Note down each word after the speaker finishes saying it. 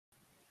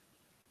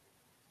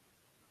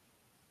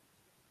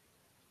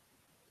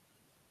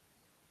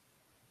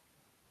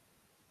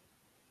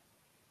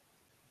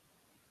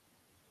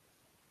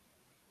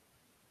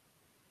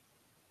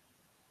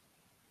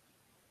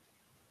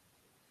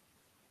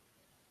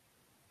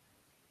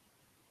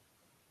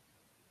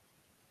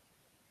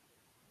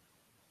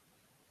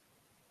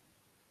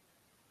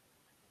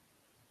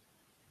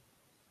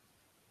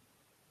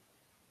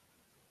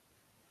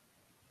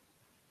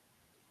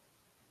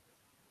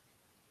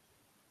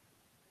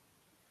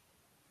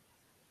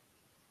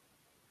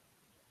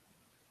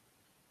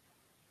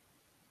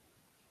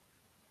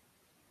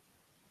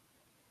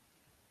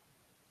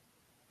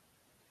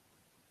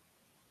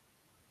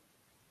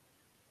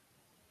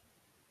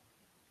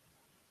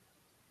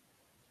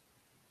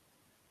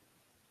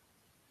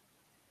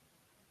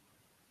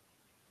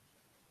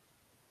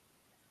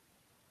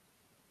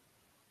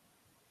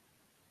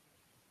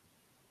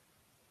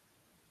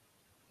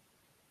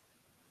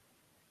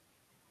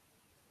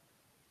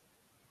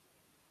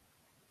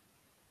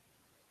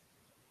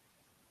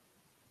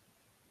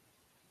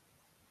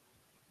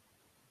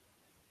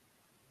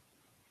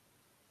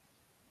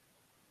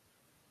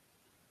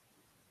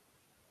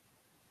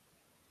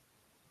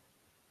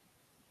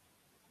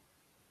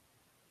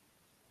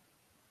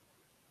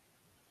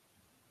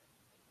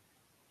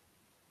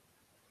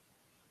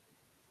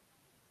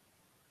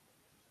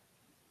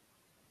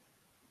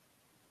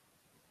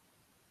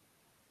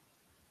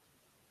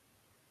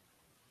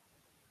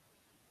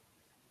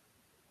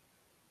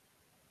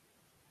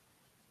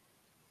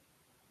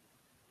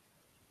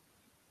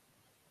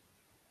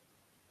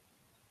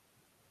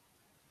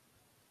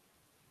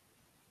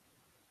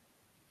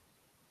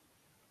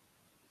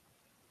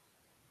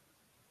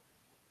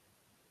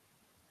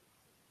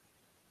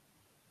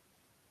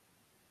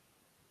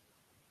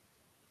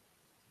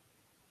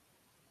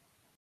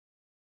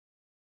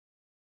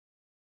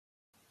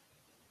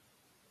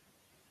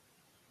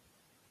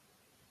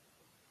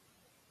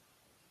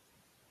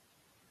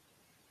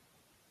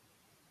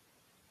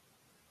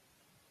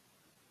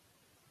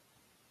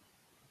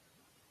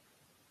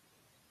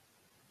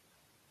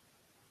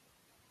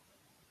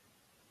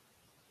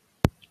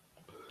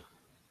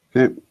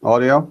Okay,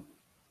 audio?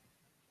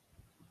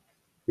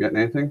 You got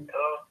anything?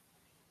 Hello?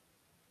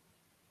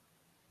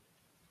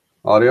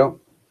 Audio?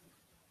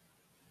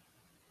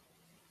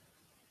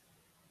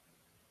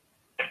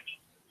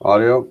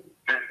 Audio? Audio?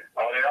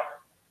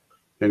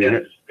 Can you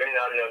Yes, hear? getting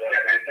audio now.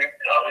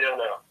 Audio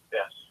now,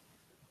 yes.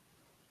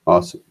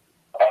 Awesome.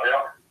 Audio?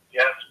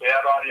 Yes, we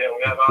have audio,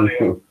 we have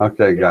audio.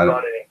 Okay, We got have it.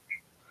 audio.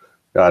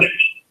 Got it.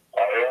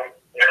 Audio?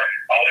 Yeah,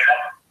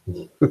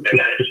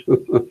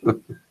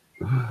 audio.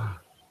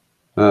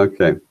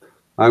 Okay,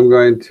 I'm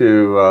going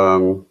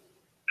to,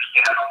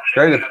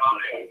 great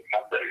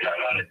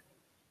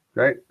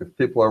if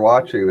people are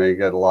watching, they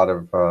get a lot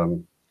of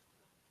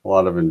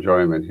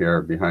enjoyment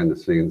here behind the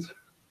scenes.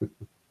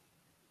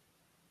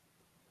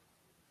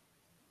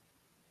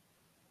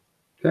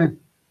 Okay,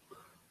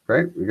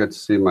 great. We get to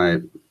see my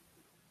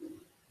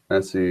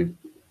messy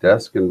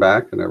desk and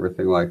back and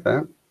everything like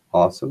that.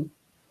 Awesome.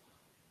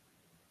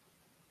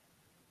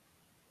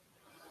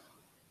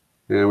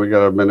 And we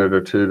got a minute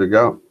or two to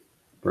go.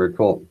 Very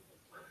cool.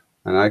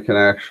 And I can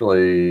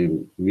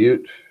actually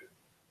mute.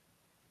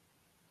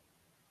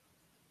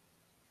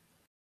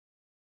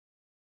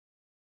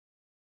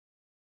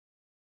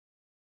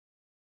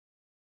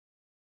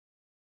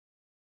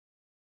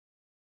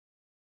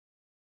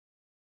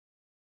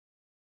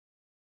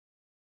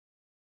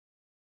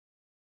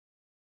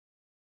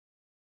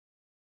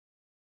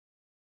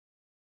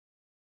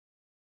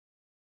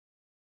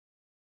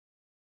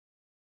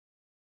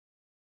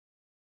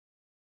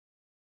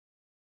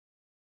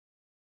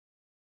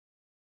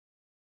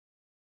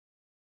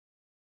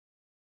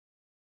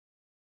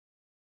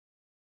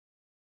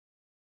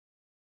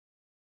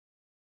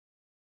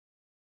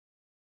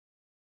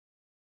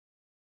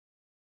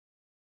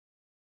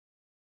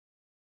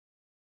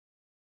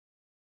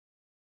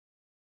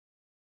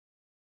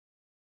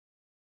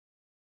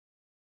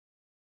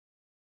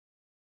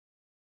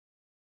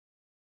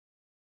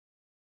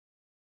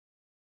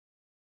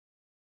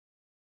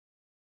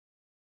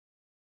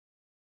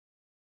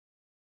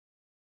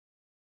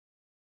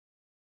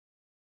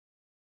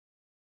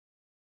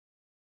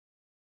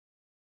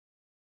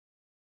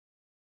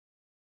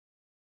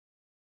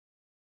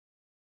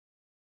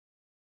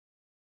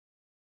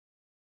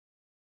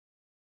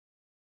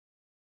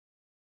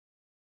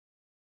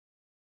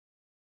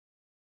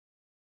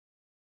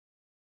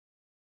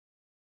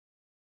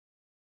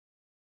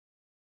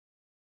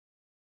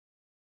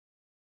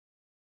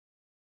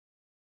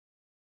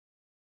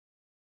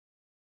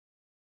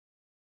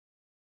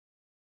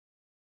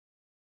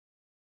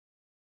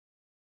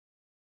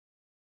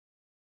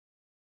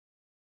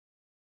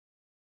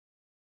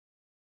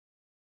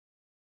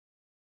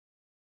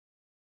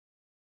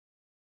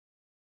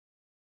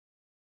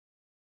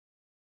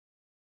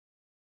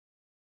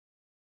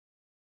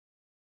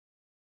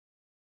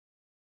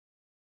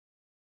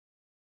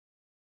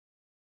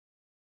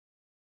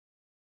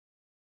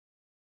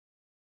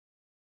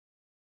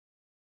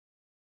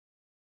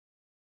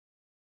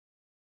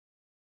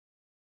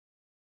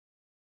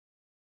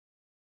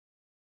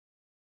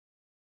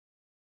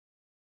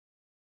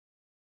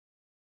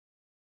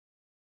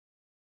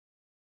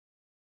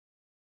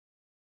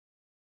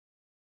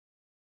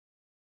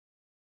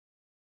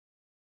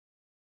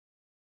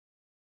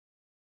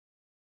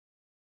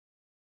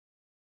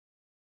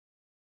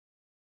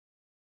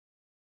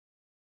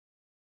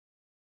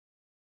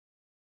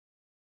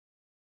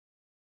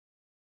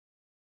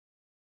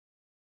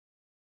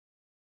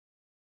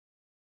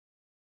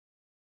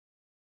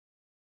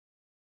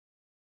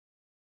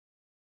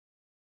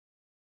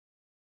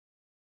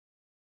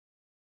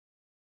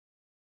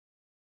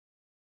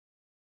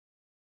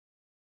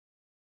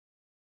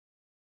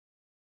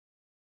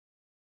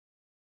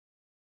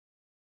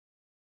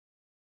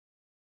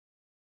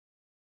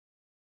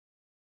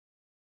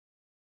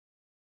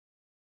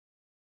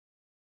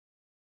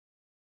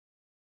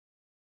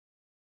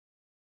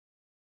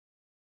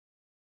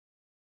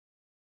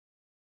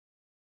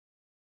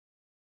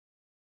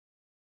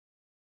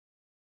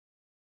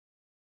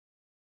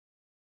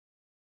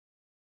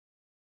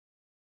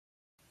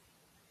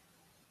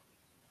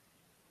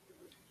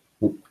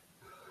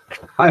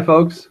 Hi,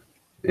 folks.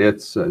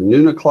 It's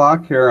noon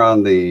o'clock here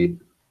on the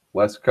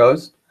West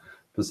Coast,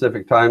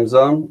 Pacific time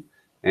zone,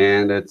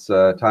 and it's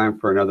time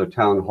for another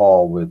town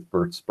hall with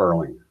Bert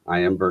Sperling. I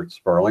am Bert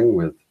Sperling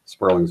with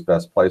Sperling's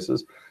Best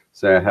Places.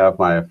 So I have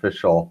my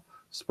official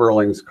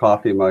Sperling's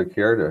coffee mug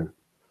here to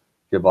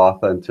give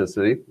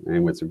authenticity,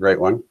 and it's a great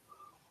one.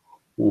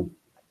 A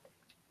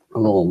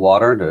little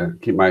water to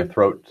keep my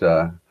throat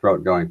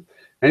going.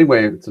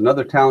 Anyway, it's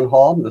another town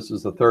hall. This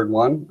is the third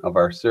one of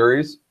our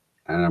series,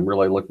 and I'm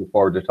really looking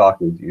forward to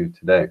talking to you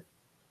today.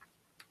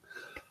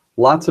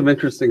 Lots of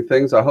interesting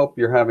things. I hope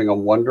you're having a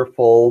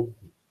wonderful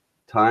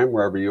time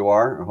wherever you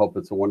are. I hope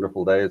it's a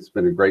wonderful day. It's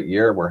been a great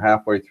year. We're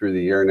halfway through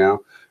the year now.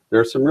 There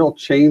are some real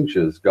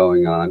changes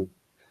going on,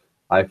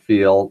 I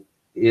feel,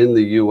 in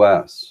the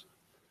US.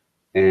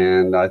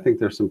 And I think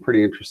there's some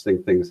pretty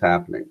interesting things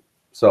happening.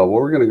 So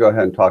we're going to go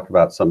ahead and talk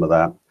about some of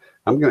that.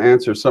 I'm going to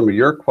answer some of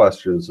your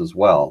questions as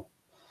well.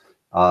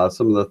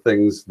 some of the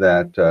things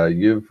that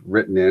you've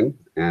written in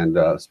and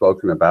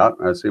spoken about.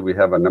 I see we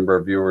have a number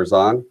of viewers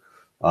on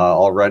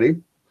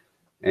already.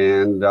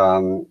 And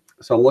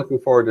so I'm looking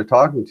forward to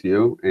talking to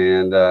you,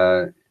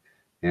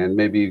 and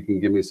maybe you can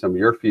give me some of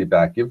your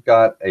feedback. You've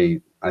got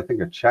I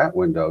think a chat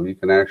window. You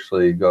can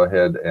actually go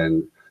ahead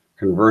and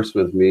converse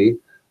with me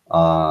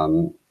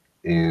and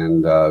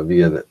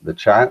via the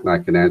chat, and I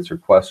can answer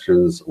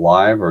questions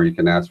live, or you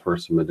can ask for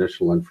some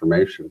additional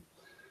information.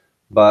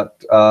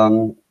 But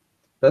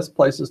best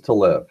places to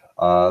live,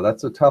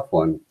 that's a tough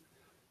one.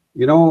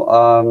 You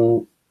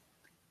know,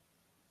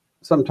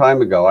 some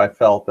time ago, I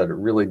felt that it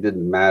really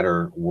didn't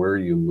matter where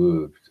you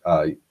moved.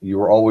 You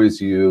were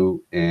always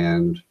you,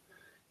 and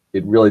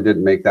it really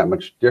didn't make that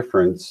much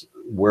difference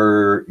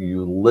where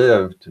you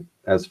lived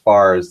as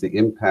far as the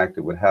impact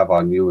it would have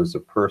on you as a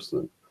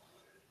person.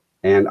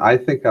 And I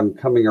think I'm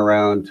coming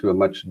around to a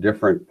much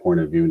different point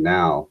of view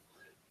now,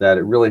 that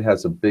it really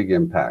has a big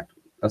impact.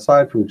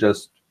 Aside from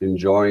just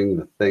enjoying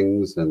the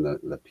things and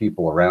the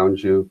people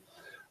around you,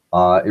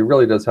 it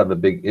really does have a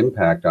big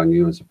impact on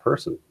you as a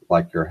person,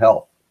 like your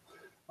health.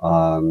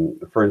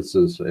 For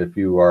instance, if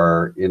you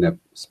are in a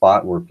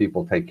spot where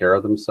people take care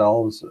of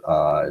themselves,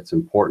 it's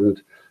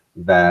important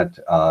that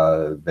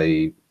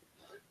they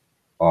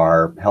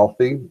are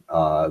healthy,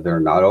 they're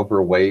not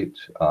overweight,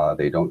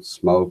 they don't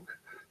smoke,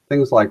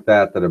 things like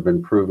that that have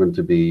been proven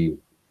to be,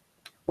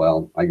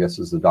 well, I guess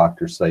as the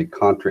doctors say,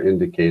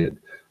 contraindicated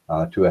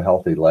to a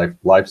healthy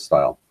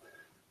lifestyle.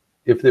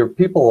 If there are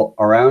people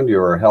around you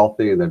who are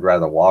healthy and they'd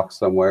rather walk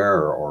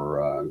somewhere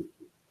or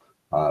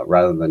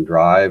rather than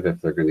drive, if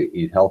they're going to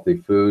eat healthy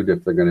food,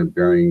 if they're going to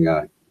bring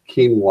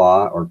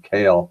quinoa or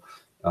kale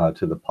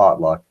to the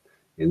potluck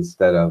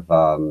instead of,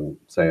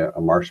 say,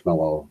 a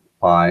marshmallow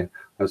pie.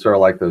 I sort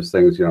of like those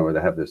things, you know, where they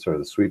have this sort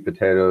of the sweet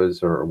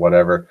potatoes or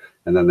whatever,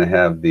 and then they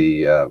have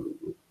the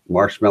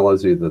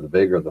marshmallows, either the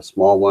big or the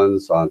small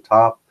ones on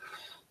top.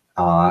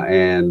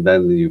 And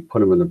then you put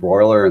them in the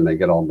broiler and they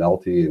get all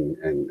melty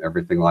and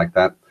everything like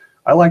that.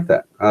 I like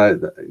that.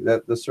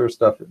 This sort of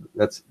stuff,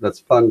 that's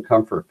fun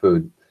comfort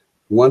food.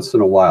 Once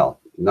in a while,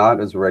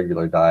 not as a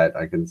regular diet.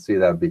 I can see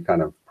that would be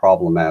kind of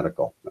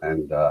problematical,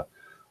 and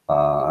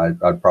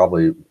I'd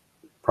probably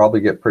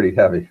get pretty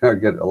heavy, or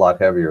get a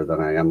lot heavier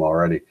than I am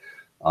already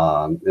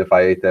if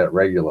I ate that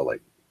regularly.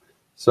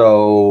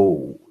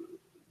 So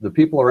the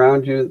people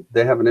around you,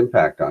 they have an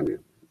impact on you,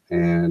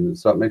 and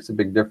so it makes a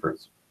big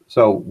difference.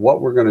 So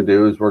what we're going to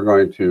do is we're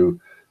going to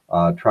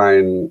try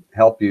and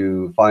help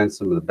you find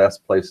some of the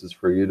best places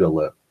for you to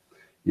live.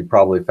 You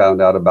probably found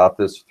out about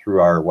this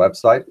through our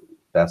website,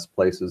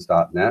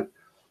 bestplaces.net.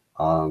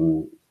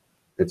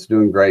 It's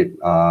doing great,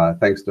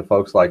 thanks to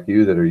folks like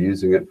you that are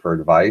using it for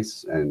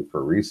advice and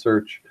for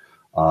research.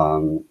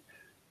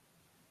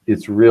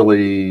 It's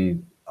really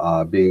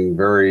being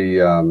very,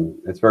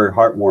 it's very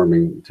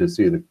heartwarming to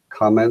see the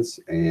comments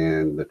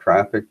and the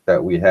traffic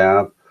that we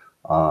have.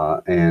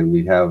 And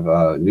we have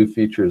new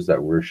features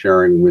that we're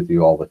sharing with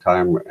you all the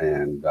time,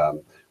 and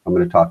I'm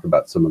going to talk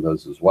about some of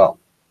those as well.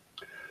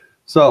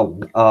 So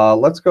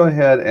let's go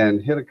ahead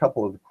and hit a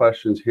couple of the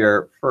questions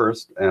here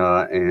first,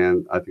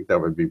 and I think that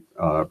would be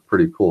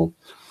pretty cool.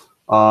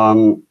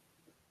 Let's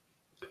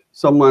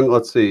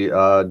see,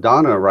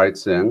 Donna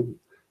writes in,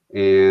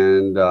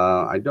 and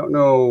I don't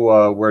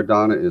know where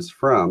Donna is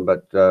from,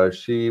 but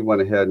she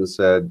went ahead and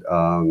said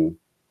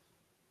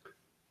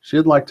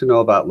she'd like to know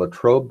about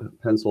Latrobe,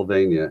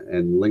 Pennsylvania,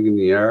 and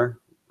Ligonier,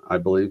 I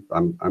believe.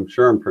 I'm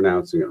sure I'm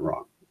pronouncing it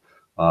wrong,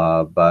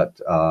 but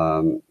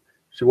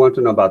she wanted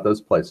to know about those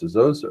places.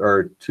 Those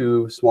are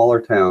two smaller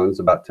towns,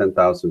 about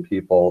 10,000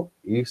 people,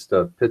 east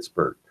of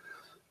Pittsburgh.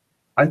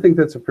 I think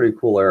that's a pretty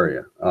cool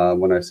area.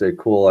 When I say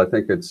cool, I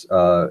think it's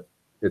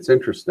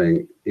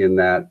interesting in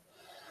that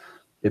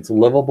it's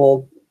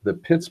livable. The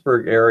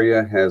Pittsburgh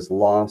area has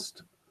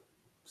lost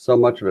so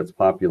much of its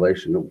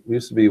population. It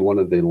used to be one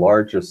of the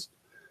largest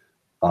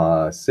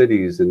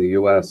cities in the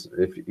U.S.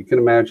 If you can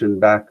imagine,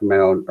 back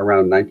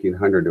around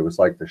 1900, it was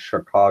like the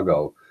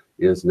Chicago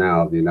is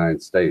now the United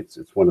States.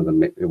 It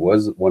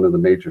was one of the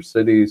major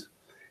cities.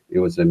 It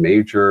was a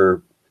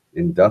major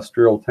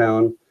industrial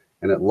town,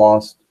 and it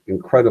lost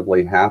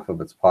incredibly half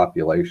of its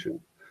population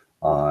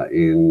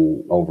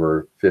in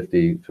over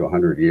 50 to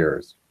 100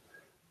 years.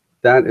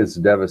 That is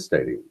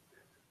devastating.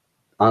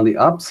 On the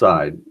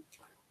upside,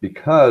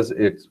 because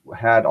it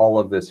had all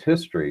of this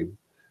history,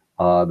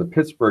 the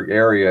Pittsburgh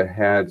area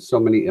had so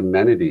many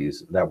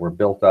amenities that were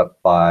built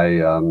up by,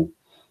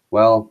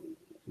 well,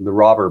 the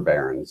robber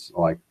barons,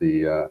 like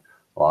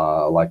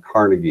like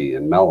Carnegie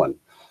and Mellon,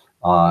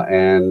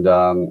 and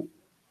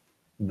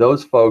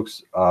those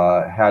folks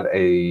had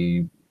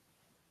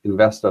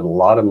invested a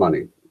lot of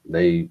money.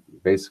 They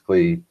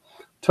basically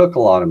took a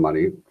lot of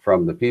money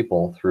from the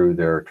people through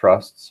their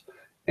trusts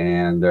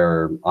and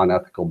their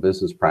unethical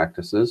business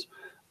practices,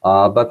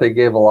 but they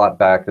gave a lot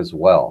back as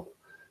well.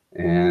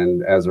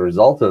 And as a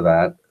result of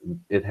that,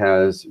 it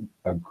has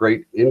a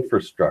great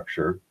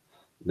infrastructure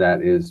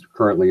that is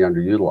currently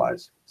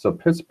underutilized. So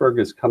Pittsburgh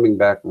is coming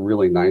back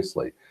really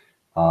nicely.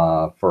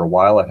 For a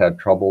while, it had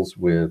troubles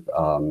with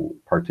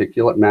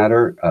particulate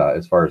matter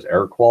as far as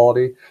air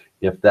quality.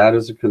 If that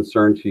is a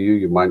concern to you,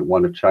 you might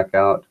want to check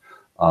out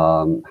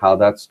how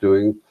that's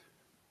doing.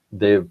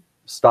 They've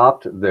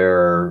stopped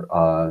their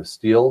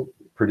steel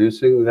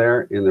producing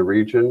there in the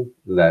region.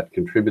 That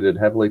contributed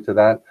heavily to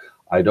that.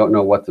 I don't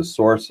know what the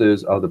source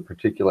is of the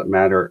particulate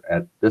matter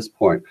at this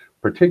point.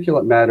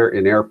 Particulate matter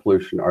in air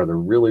pollution are the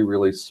really,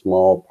 really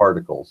small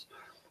particles.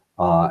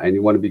 And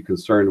you want to be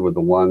concerned with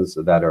the ones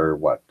that are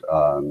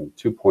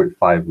 2.5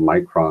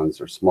 microns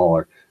or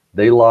smaller.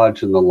 They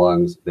lodge in the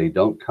lungs. They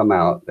don't come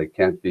out. They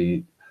can't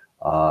be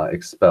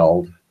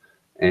expelled.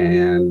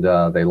 And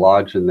they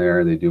lodge in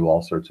there and they do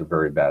all sorts of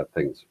very bad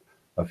things.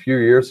 A few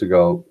years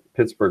ago,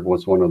 Pittsburgh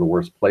was one of the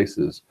worst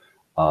places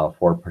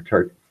for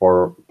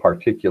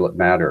particulate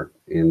matter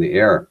in the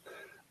air.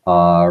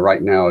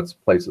 Right now, it's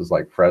places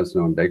like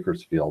Fresno and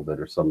Bakersfield that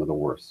are some of the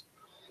worst.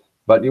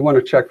 But you want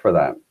to check for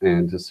that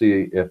and to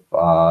see if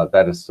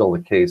that is still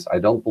the case. I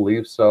don't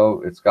believe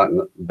so. It's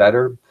gotten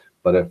better.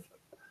 But if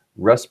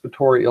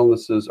respiratory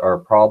illnesses are a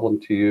problem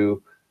to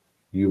you,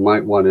 you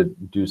might want to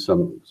do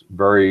some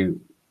very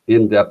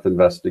in-depth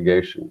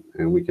investigation.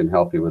 And we can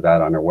help you with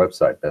that on our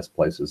website,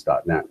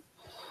 bestplaces.net.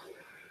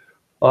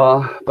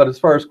 But as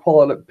far as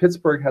quality,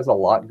 Pittsburgh has a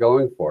lot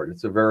going for it.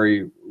 It's a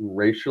very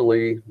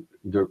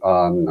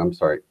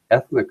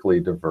ethnically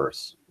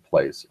diverse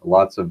place.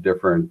 Lots of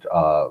different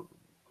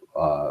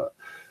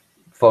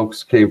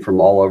folks came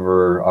from all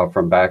over,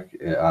 from back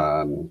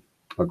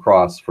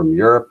across from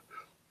Europe,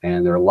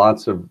 and there are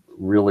lots of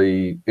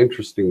really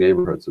interesting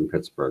neighborhoods in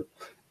Pittsburgh.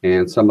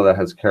 And some of that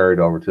has carried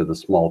over to the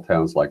small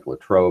towns like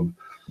Latrobe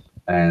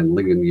and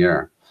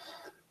Ligonier.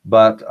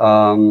 But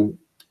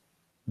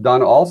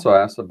Donna also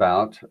asked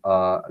about,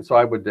 so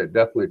I would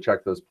definitely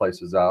check those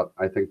places out.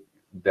 I think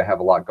they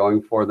have a lot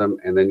going for them.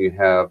 And then you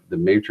have the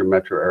major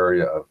metro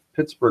area of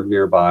Pittsburgh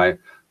nearby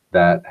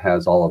that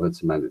has all of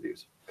its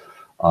amenities.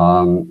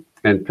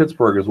 And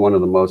Pittsburgh is one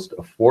of the most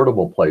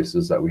affordable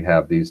places that we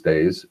have these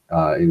days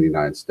in the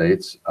United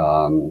States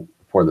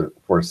for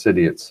a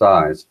city its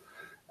size,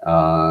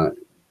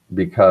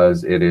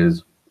 because it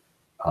is,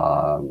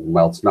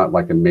 well, it's not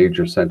like a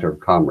major center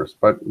of commerce,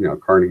 but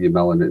Carnegie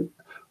Mellon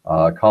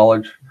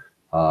College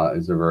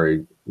is a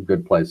very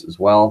good place as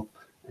well,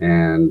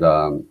 and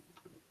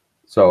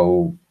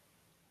so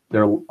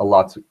there are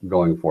lots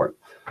going for it.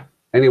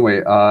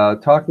 Anyway,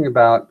 talking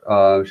about,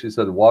 she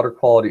said, water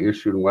quality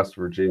issue in West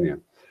Virginia.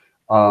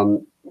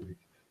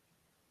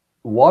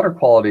 Water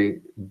quality,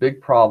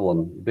 big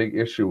problem, big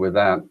issue with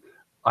that.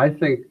 I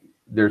think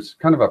there's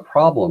kind of a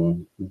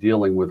problem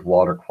dealing with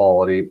water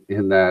quality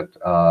in that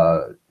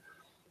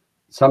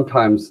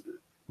sometimes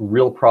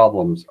real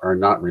problems are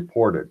not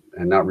reported,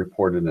 and not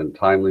reported in a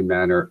timely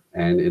manner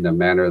and in a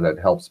manner that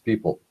helps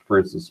people. For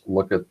instance,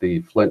 look at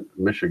the Flint,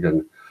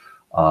 Michigan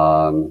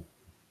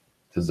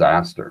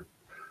disaster.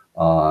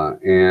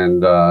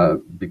 And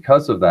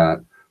because of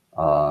that,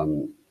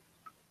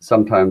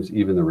 sometimes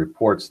even the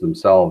reports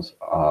themselves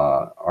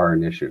are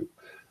an issue.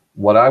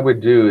 What I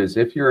would do is,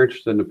 if you're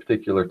interested in a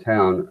particular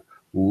town,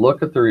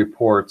 look at the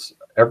reports.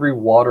 Every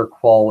water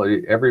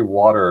quality, every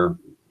water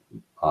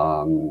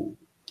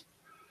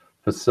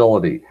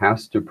facility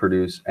has to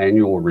produce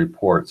annual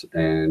reports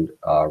and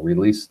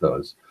release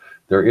those.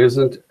 There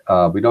isn't,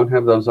 we don't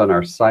have those on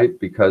our site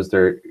because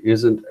there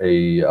isn't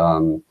a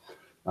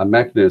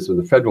mechanism.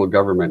 The federal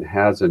government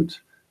hasn't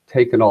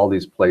taken all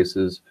these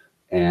places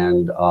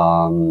and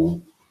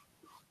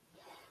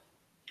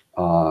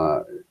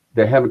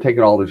they haven't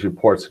taken all these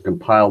reports and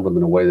compiled them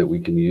in a way that we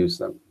can use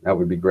them. That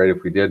would be great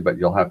if we did, but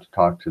you'll have to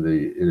talk to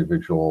the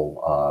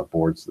individual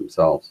boards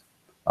themselves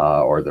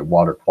or the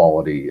water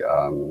quality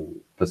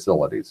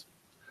facilities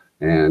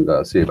and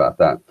see about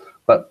that.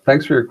 But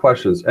thanks for your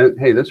questions. And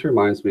hey, this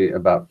reminds me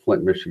about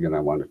Flint, Michigan,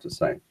 I wanted to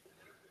say.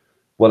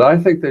 What I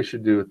think they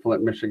should do with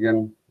Flint,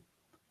 Michigan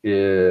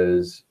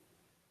is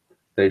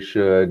they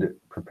should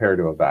prepare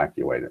to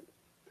evacuate it.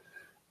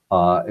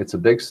 It's a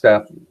big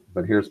step,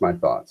 but here's my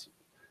thoughts.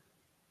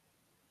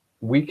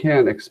 We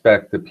can't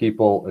expect the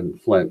people in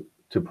Flint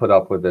to put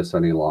up with this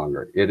any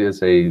longer. It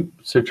is a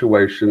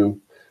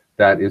situation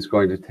that is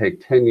going to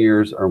take 10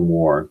 years or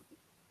more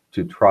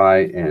to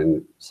try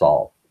and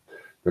solve.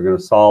 They're going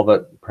to solve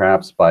it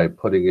perhaps by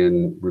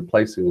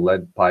replacing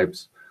lead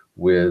pipes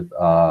with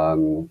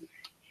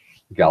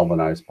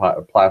galvanized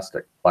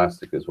plastic.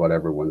 Plastic is what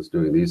everyone's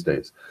doing these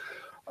days.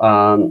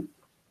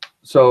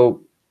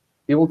 So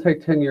it will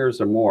take 10 years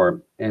or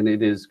more, and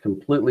it is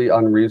completely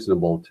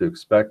unreasonable to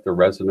expect the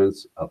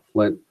residents of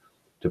Flint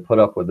to put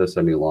up with this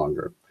any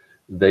longer.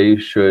 They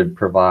should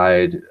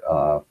provide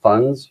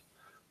funds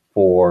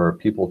for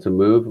people to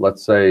move.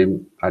 Let's say,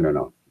 I don't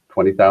know,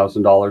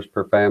 $20,000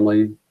 per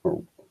family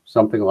or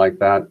something like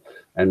that,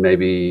 and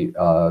maybe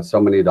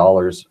so many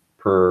dollars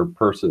per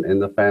person in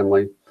the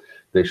family.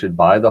 They should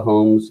buy the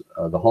homes.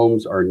 The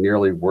homes are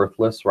nearly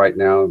worthless right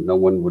now. No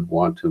one would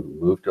want to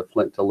move to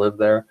Flint to live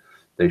there.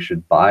 They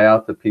should buy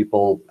out the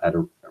people at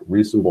a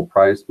reasonable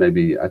price.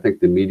 Maybe, I think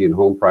the median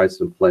home price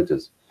in Flint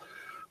is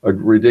a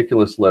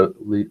ridiculously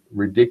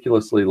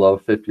low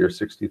 $50,000 or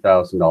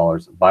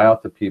 $60,000, buy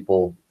out the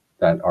people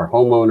that are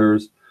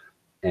homeowners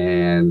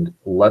and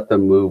let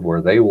them move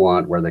where they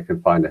want, where they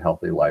can find a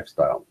healthy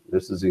lifestyle.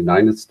 This is the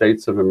United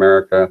States of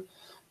America.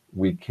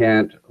 We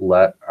can't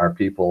let our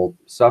people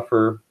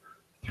suffer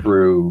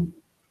through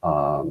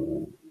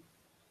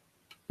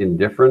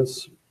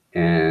indifference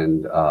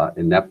and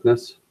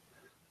ineptness.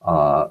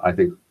 I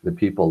think the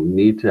people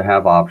need to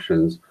have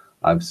options.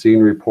 I've seen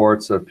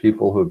reports of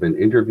people who have been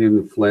interviewed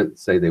in Flint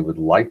say they would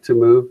like to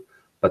move,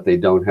 but they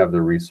don't have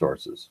the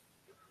resources.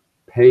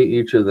 Pay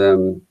each of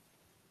them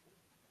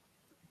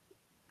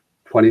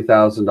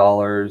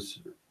 $20,000,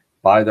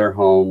 buy their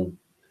home.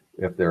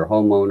 If they're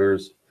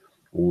homeowners,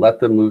 let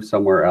them move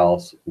somewhere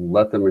else,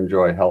 let them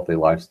enjoy a healthy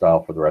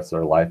lifestyle for the rest of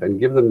their life, and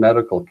give them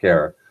medical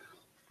care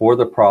for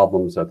the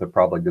problems that they're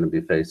probably going to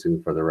be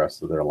facing for the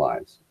rest of their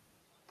lives.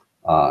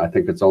 I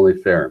think it's only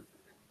fair.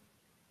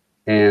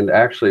 And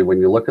actually, when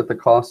you look at the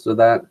cost of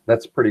that,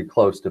 that's pretty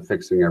close to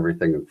fixing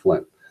everything in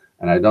Flint.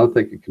 And I don't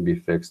think it can be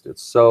fixed.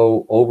 It's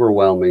so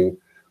overwhelming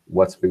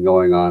what's been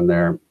going on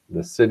there.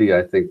 The city,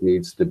 I think,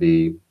 needs to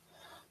be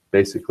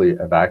basically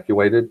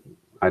evacuated.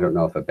 I don't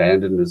know if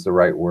abandoned is the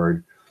right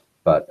word,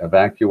 but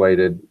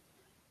evacuated,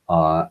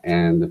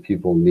 and the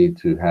people need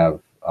to have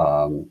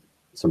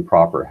some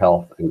proper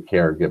health and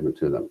care given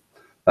to them.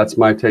 That's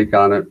my take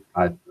on it.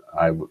 I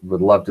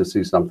would love to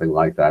see something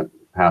like that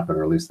happen,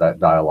 or at least that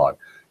dialogue.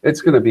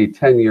 It's going to be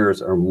 10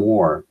 years or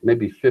more,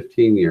 maybe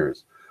 15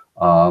 years.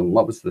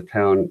 What was the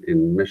town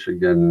in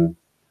Michigan?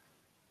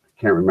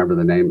 I can't remember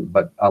the name,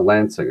 but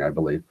Lansing, I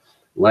believe.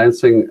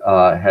 Lansing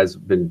has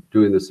been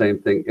doing the same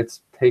thing.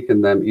 It's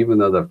taken them, even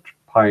though they've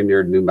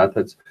pioneered new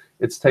methods,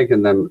 it's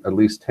taken them at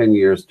least 10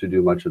 years to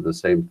do much of the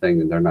same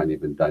thing, and they're not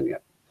even done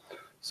yet.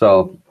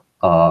 So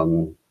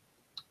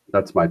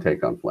that's my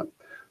take on Flint.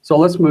 So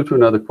let's move to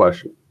another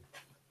question.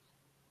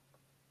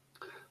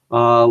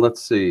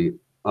 Let's see.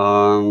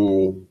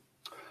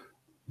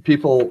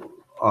 People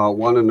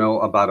want to know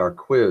about our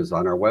quiz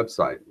on our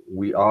website.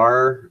 We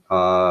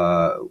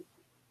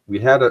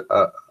had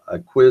a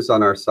quiz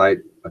on our site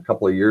a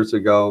couple of years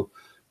ago.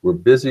 We're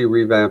busy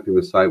revamping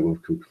the site.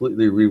 We've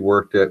completely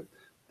reworked it.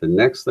 The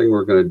next thing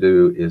we're going to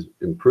do is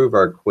improve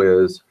our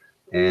quiz,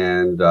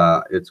 and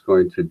it's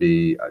going to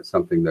be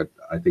something that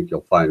I think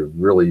you'll find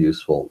really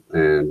useful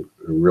and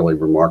really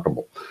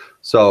remarkable.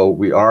 So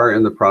we are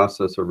in the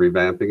process of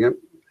revamping it,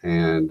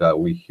 and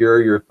we hear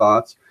your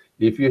thoughts.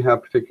 If you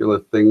have particular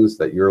things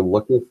that you're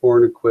looking for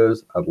in a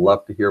quiz, I'd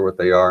love to hear what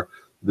they are.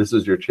 This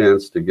is your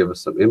chance to give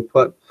us some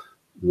input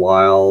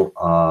while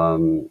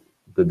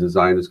the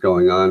design is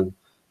going on.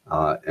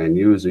 And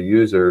you as a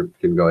user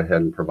can go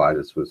ahead and provide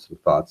us with some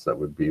thoughts that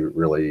would be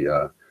really,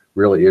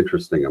 really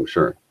interesting, I'm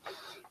sure.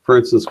 For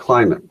instance,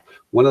 climate.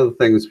 One of the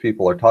things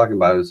people are talking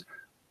about is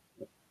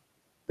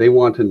they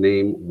want to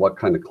name what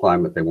kind of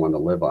climate they want to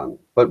live on.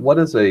 But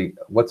what's a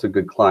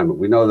good climate?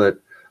 We know that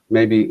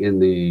maybe in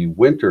the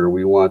winter,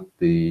 we want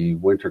the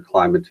winter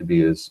climate to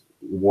be as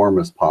warm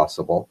as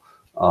possible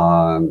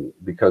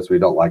because we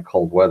don't like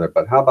cold weather.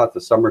 But how about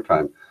the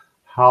summertime?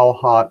 How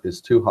hot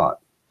is too hot?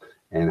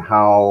 And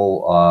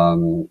how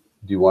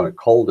do you want it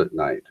cold at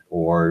night?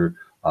 Or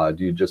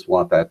do you just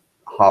want that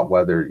hot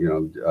weather,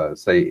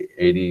 say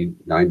 80,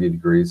 90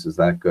 degrees? Is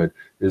that good?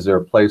 Is there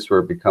a place where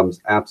it becomes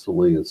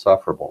absolutely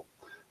insufferable?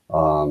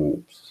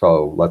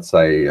 So let's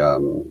say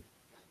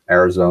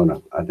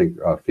Arizona, I think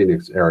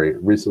Phoenix area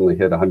recently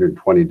hit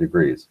 120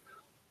 degrees.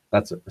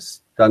 That's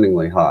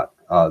stunningly hot.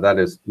 That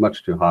is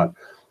much too hot.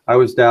 I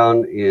was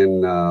down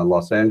in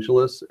Los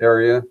Angeles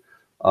area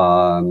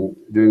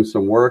doing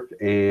some work,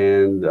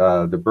 and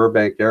the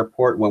Burbank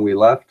airport when we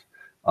left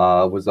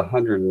was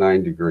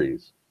 109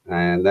 degrees.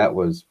 And that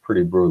was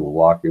pretty brutal,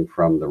 walking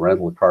from the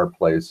rental car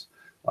place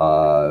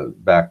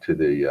back to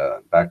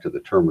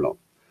the terminal.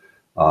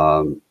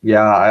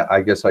 Yeah,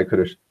 I guess I could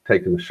have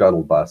taken the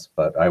shuttle bus,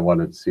 but I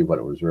wanted to see what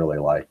it was really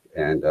like,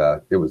 and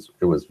it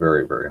was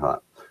very, very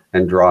hot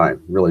and dry,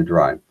 really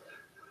dry.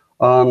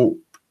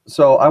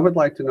 So I would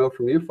like to know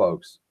from you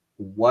folks,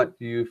 what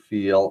do you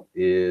feel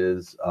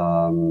is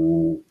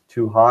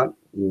too hot?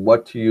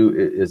 What to you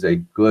is a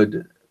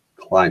good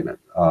climate?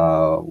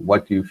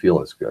 What do you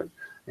feel is good?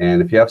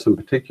 And if you have some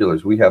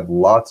particulars, we have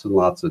lots and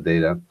lots of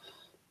data,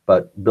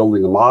 but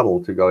building a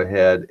model to go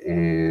ahead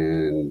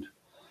and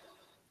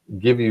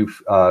give you,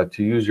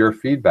 to use your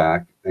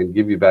feedback and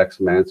give you back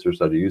some answers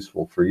that are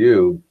useful for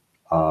you,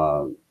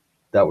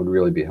 that would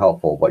really be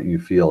helpful, what you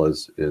feel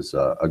is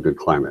a good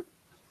climate.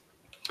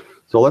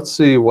 So let's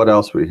see what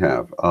else we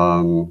have.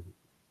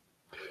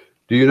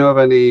 Do you know of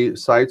any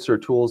sites or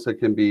tools that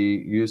can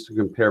be used to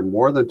compare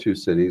more than two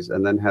cities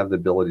and then have the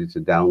ability to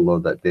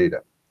download that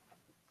data?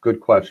 Good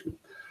question.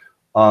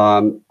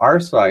 Our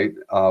site,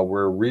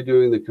 we're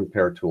redoing the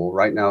compare tool.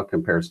 Right now it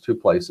compares two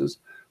places.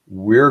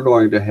 We're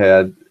going to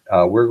have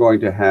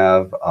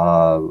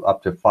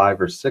up to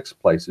 5 or 6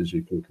 places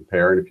you can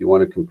compare. And if you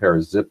want to compare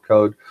a zip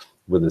code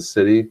with a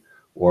city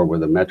or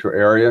with a metro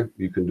area,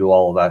 you can do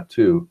all of that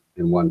too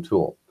in one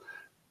tool.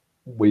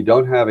 We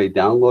don't have a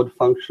download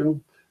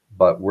function,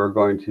 but we're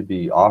going to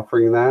be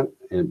offering that,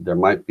 and there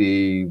might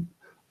be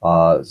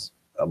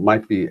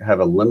have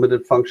a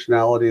limited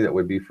functionality that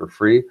would be for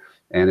free.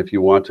 And if you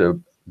want to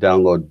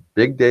download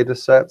big data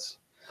sets,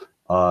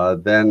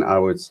 then I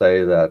would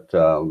say that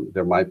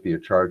there might be a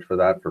charge for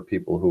that for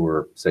people who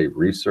are, say,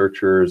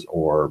 researchers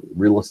or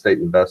real estate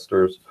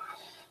investors.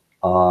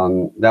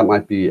 That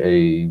might be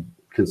a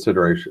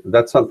consideration.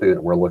 That's something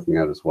that we're looking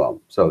at as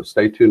well. So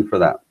stay tuned for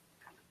that.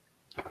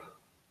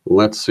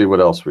 Let's see what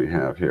else we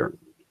have here.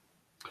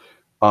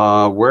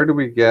 Where do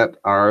we get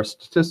our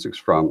statistics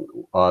from?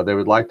 They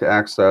would like to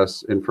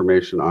access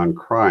information on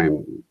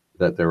crime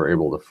that they were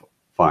able to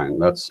find.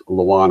 That's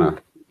Luana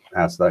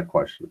asked that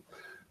question.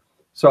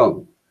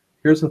 So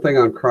here's the thing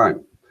on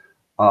crime.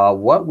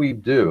 What we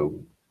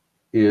do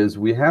is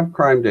we have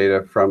crime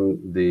data from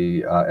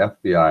the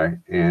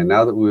FBI, and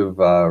now that we've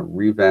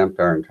revamped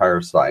our entire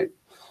site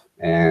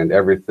and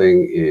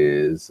everything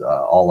is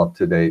all up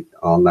to date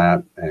on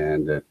that,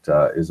 and it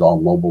is all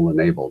mobile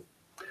enabled,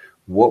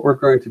 what we're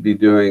going to be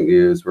doing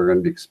is we're going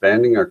to be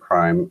expanding our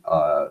crime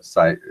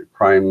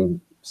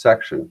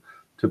section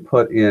to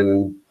put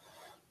in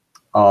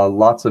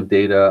lots of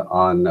data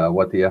on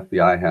what the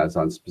FBI has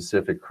on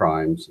specific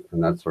crimes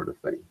and that sort of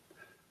thing.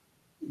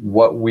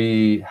 What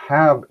we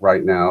have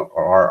right now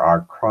are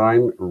our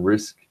crime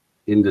risk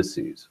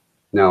indices.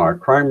 Now, our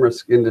crime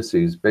risk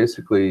indices,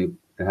 basically,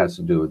 it has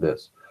to do with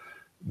this.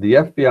 The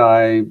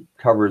FBI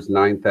covers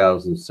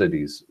 9,000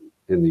 cities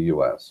in the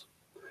US.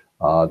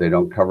 They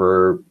don't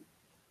cover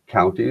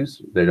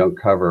counties. They don't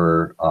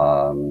cover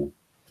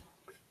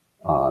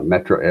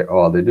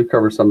they do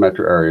cover some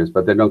metro areas,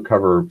 but they don't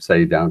cover,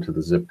 say, down to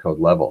the zip code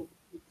level.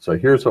 So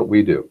here's what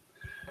we do.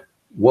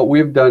 What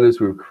we've done is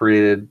we've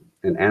created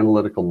an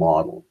analytical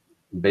model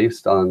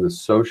based on the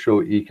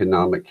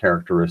socioeconomic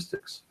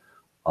characteristics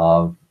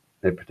of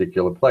a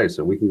particular place.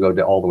 And we can go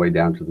all the way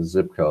down to the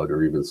zip code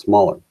or even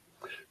smaller.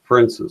 For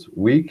instance,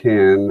 we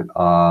can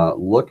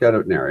look at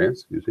an area,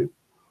 excuse me,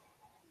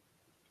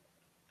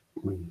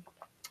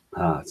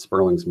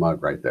 Sperling's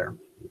mug right there.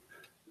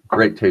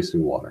 Great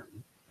tasting water.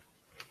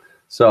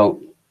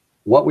 So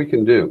what we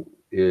can do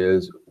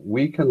is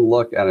we can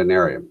look at an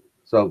area.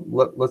 So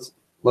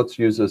let's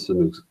use this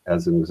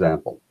as an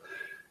example.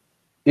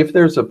 If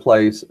there's a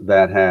place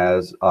that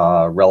has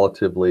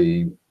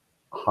relatively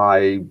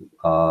high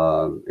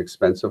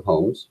expensive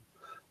homes,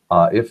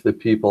 if the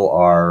people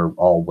are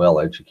all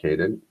well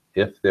educated,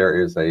 if there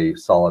is a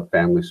solid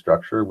family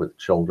structure with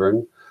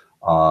children,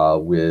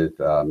 with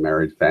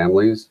married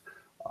families,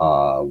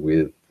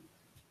 with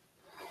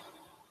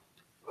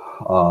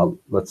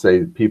let's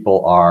say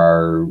people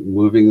are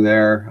moving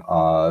there,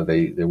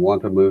 they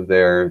want to move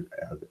there,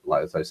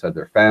 as I said,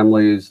 their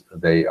families,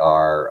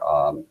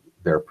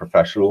 they're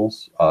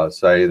professionals,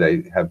 say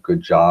they have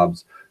good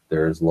jobs,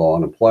 there's low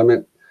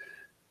unemployment,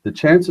 the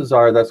chances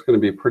are that's going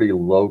to be a pretty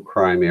low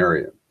crime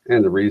area.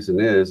 And the reason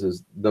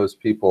is those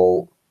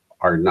people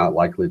are not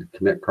likely to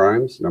commit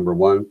crimes, number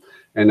one,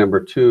 and number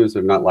two is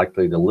they're not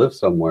likely to live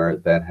somewhere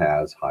that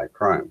has high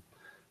crime.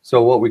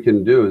 So what we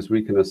can do is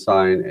we can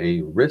assign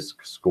a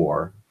risk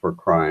score for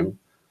crime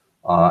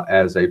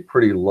as a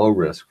pretty low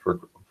risk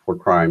for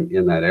crime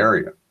in that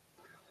area.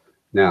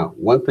 Now,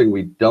 one thing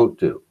we don't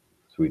do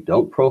is we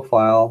don't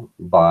profile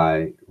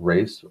by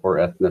race or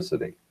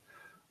ethnicity.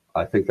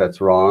 I think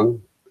that's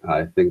wrong.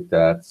 I think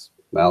that's,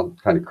 well,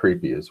 kind of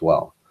creepy as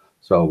well.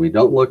 So we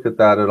don't look at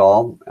that at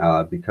all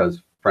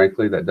because,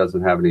 frankly, that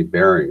doesn't have any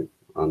bearing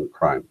on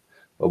crime.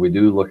 But we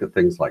do look at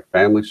things like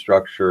family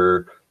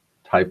structure,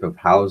 type of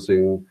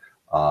housing,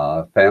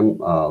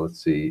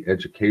 let's see,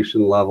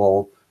 education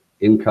level,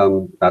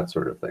 income, that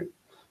sort of thing.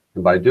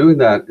 And by doing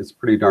that, it's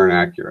pretty darn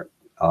accurate.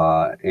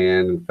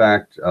 And in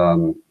fact,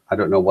 I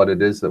don't know what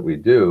it is that we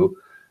do.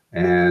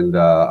 And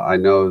I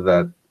know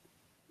that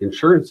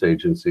insurance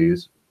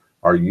agencies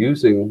are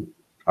using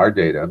our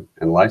data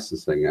and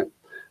licensing it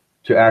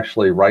to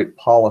actually write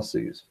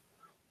policies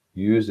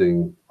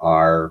using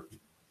our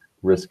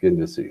risk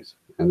indices.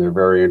 And they're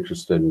very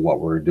interested in what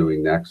we're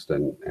doing next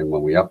and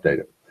when we update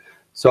it.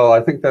 So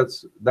I think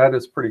that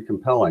is pretty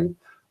compelling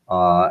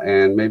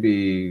and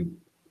maybe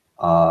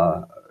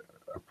a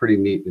pretty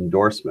neat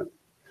endorsement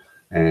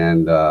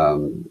and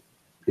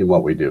in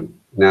what we do.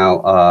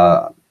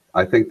 Now,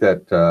 I think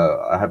that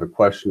I have a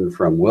question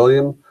from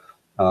William,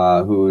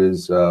 who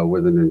is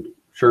with an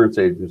insurance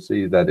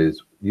agency that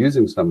is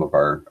using some of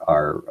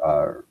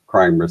our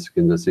crime risk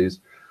indices.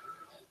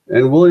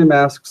 And William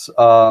asks,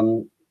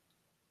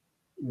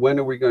 when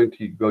are we going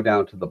to go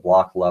down to the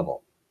block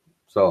level?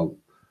 So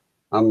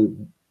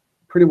I'm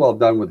pretty well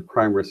done with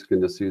crime risk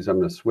indices. I'm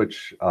going to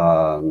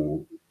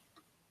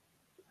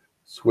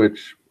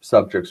switch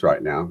subjects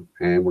right now,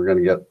 and we're going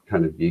to get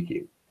kind of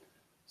geeky.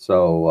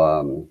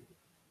 So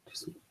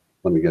just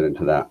let me get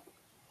into that.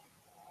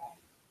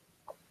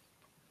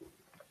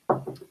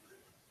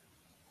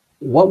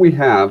 What we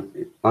have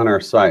on our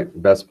site,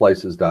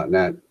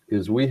 bestplaces.net,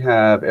 is we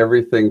have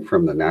everything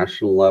from the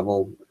national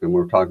level, and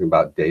we're talking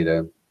about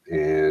data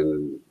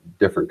and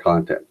different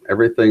content.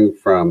 Everything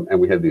from, and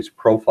we have these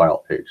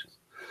profile pages.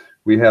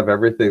 We have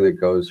everything that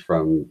goes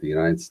from the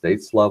United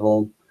States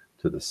level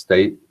to the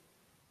state,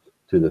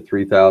 to the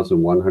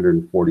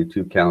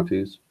 3,142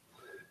 counties,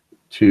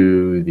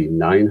 to the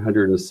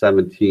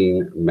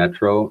 917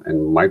 metro and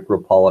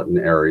micropolitan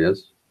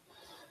areas.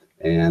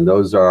 And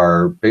those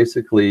are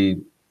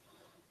basically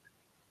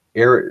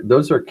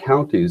those are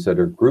counties that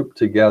are grouped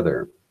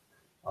together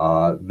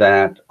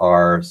that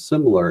are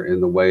similar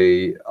in the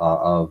way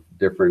of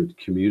different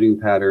commuting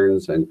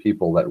patterns and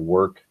people that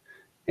work,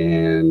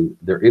 and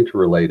they're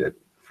interrelated.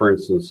 For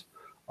instance,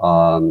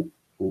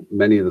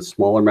 many of the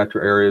smaller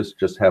metro areas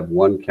just have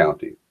one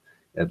county.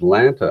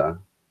 Atlanta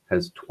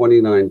has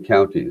 29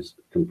 counties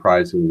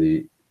comprising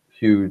the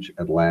huge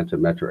Atlanta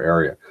metro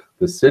area.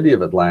 The city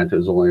of Atlanta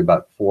is only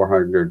about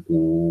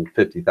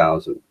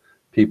 450,000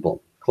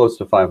 people, close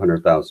to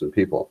 500,000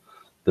 people.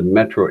 The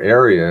metro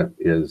area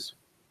is,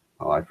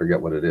 oh, I forget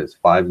what it is,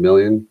 5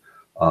 million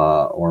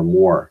or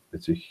more.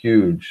 It's a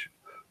huge,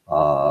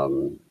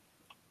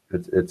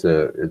 it's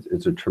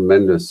a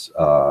tremendous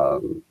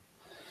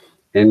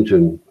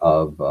engine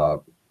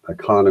of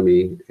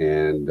economy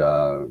and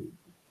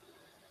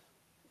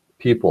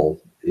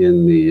people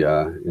in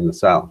the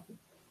South.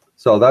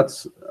 So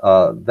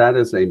that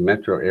is a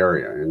metro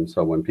area. And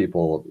so when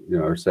people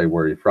say,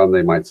 where are you from,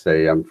 they might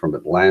say, I'm from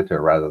Atlanta,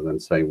 rather than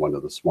saying one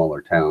of the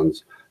smaller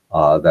towns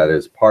that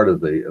is part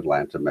of the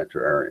Atlanta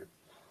metro area.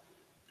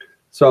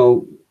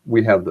 So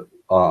we have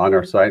on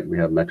our site, we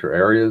have metro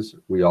areas.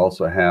 We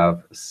also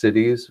have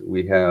cities.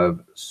 We have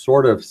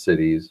sort of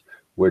cities,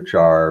 which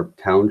are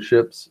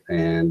townships,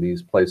 and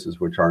these places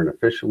which aren't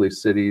officially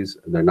cities.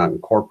 They're not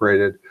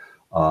incorporated,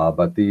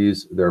 but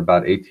there are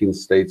about 18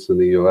 states in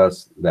the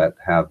U.S. that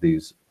have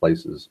these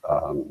places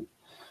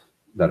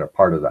that are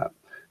part of that.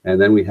 And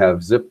then we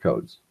have zip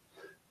codes.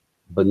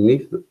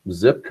 Beneath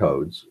zip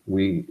codes,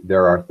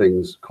 there are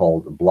things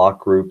called block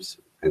groups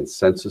and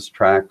census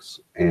tracts,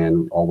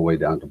 and all the way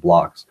down to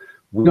blocks.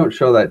 We don't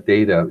show that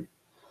data,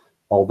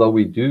 although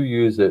we do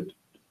use it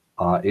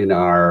in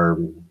our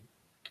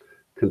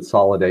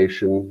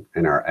consolidation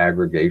and our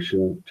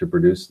aggregation to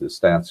produce the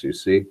stats you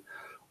see.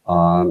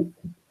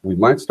 We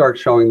might start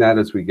showing that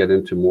as we get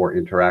into more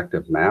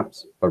interactive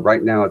maps, but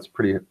right now it's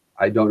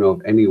I don't know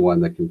of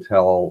anyone that can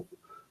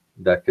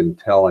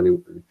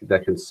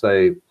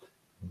say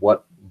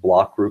what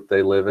block group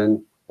they live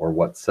in, or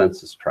what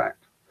census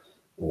tract,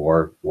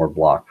 or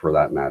block for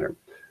that matter.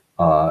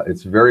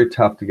 It's very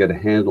tough to get a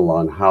handle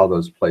on how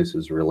those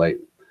places relate.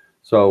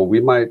 So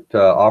we might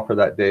offer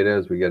that data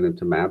as we get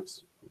into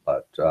maps,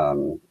 but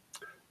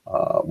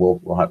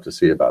we'll have to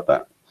see about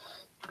that.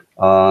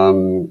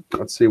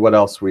 Let's see what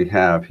else we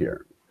have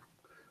here.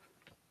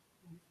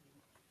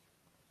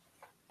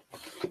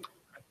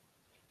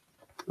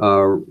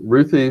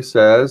 Ruthie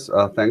says,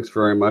 thanks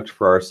very much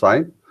for our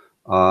site.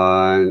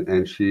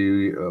 And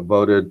she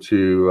voted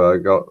to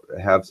go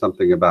have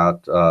something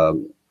about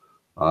the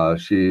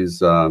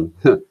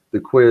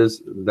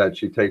quiz that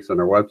she takes on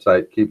her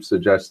website keeps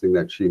suggesting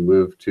that she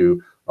moved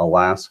to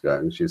Alaska,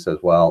 and she says,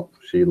 well,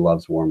 she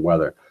loves warm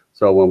weather.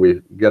 So when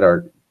we get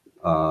our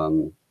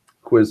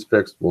quiz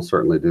fixed, we'll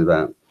certainly do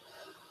that.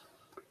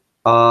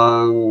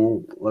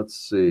 Let's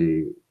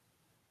see.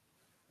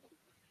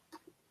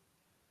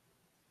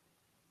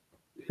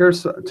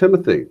 Here's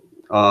Timothy,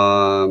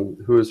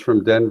 who is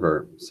from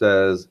Denver,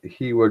 says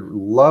he would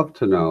love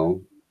to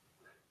know.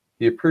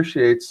 He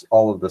appreciates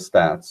all of the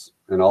stats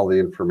and all the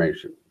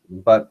information,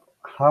 but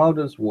how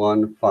does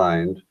one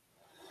find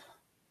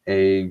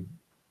a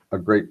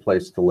great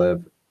place to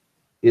live,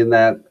 in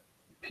that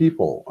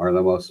people are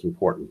the most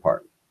important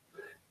part?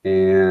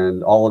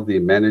 And all of the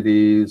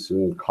amenities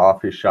and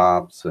coffee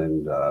shops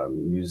and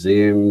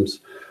museums,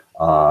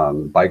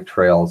 bike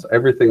trails,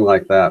 everything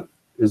like that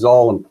is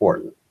all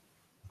important.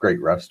 Great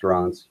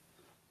restaurants,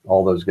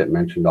 all those get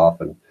mentioned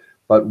often.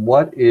 But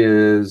what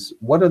are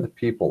the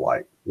people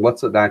like?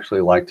 What's it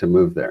actually like to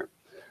move there?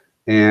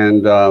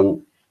 And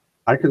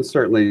I can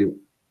certainly,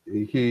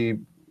 he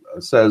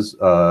says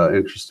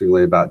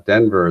interestingly about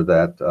Denver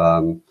that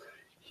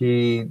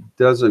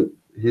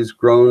he's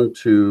grown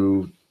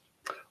to,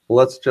 well,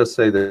 let's just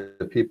say that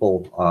the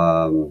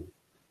people,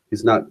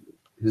 he's not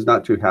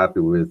too happy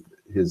with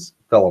his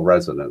fellow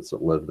residents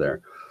that live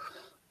there.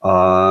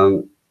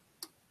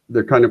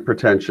 They're kind of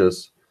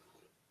pretentious,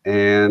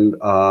 and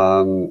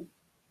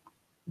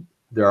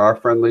there are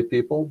friendly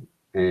people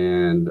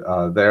and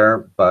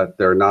but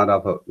there are not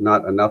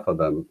enough of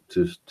them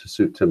to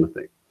suit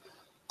Timothy.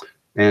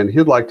 And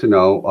he'd like to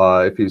know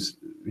if he's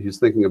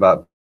thinking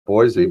about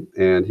Boise,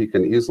 and he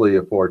can easily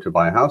afford to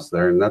buy a house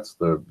there. And that's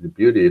the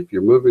beauty. If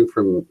you're moving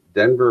from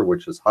Denver,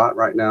 which is hot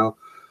right now,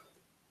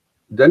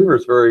 Denver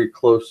is very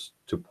close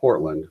to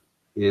Portland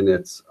in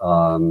its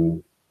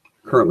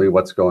currently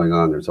what's going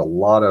on. There's a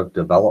lot of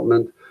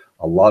development.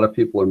 A lot of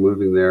people are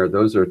moving there.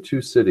 Those are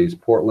two cities,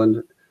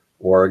 Portland,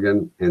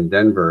 Oregon, and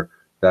Denver,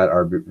 that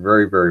are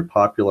very, very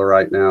popular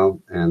right now.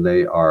 And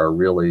they are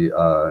really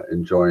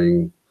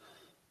enjoying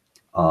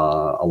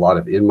a lot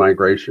of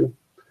in-migration.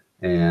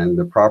 And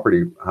the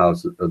property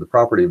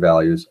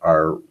values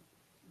are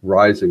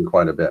rising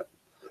quite a bit.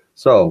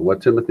 So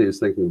what Timothy is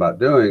thinking about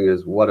doing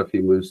is, what if he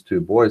moves to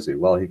Boise?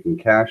 Well, he can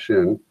cash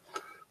in,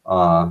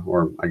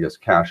 or I guess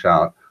cash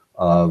out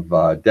of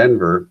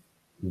Denver,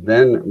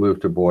 then move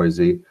to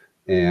Boise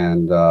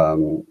and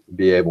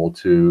be able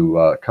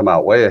to come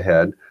out way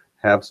ahead,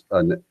 have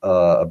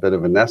a bit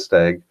of a nest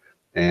egg,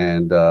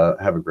 and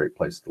have a great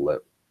place to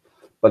live.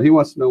 But he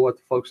wants to know what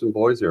the folks in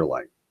Boise are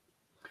like.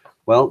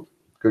 Well,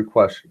 good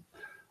question.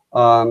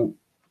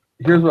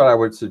 Here's what I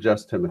would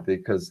suggest, Timothy,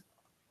 because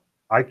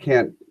I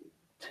can't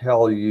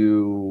tell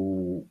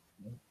you,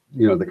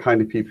 the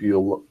kind of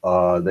people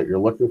that you're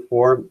looking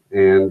for.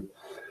 And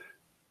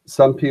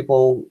some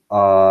people,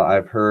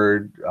 I've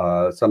heard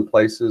some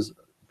places,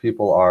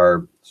 people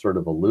are sort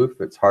of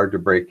aloof. It's hard to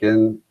break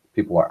in.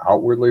 People are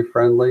outwardly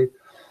friendly,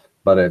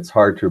 but it's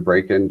hard to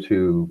break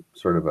into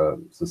sort of a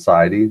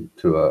society,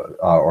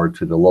 or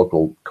to the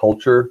local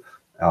culture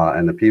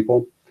and the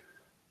people.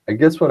 I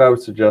guess what I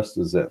would suggest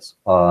is this.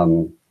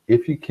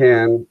 If you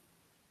can,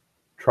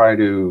 try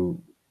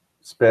to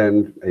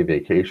spend a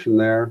vacation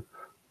there,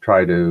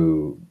 try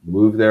to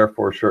move there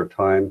for a short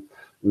time,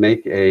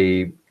 make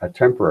a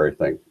temporary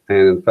thing.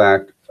 And in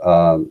fact,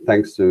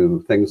 thanks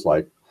to things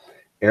like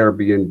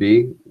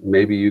Airbnb,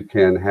 maybe you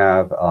can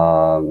have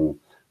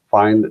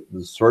find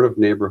the sort of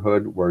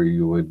neighborhood where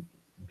you would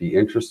be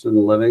interested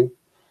in living.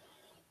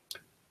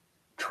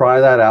 Try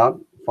that out.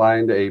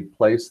 Find a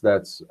place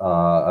that's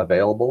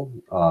available,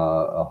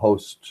 a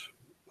host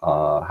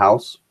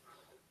house.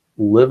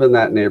 Live in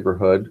that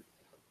neighborhood,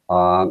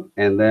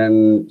 and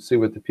then see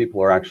what the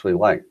people are actually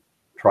like.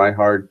 Try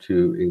hard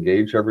to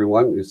engage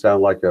everyone. You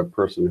sound like a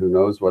person who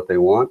knows what they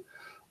want,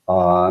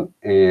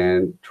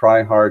 and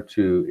try hard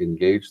to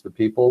engage the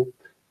people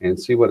and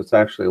see what it's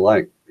actually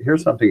like.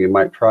 Here's something you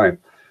might try.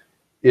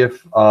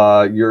 If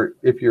you're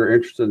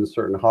interested in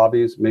certain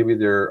hobbies, maybe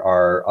there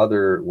are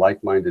other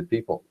like-minded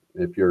people.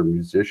 If you're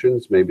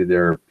musicians, maybe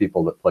there are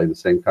people that play the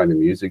same kind of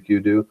music you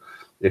do.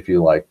 If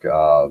you like,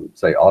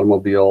 say,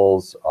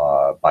 automobiles,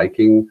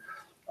 biking,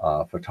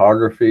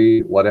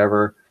 photography,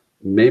 whatever,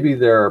 maybe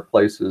there are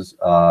places,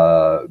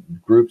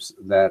 groups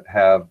that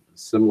have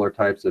similar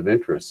types of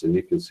interests, and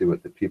you can see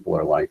what the people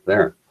are like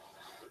there.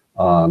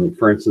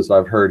 For instance,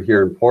 I've heard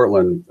here in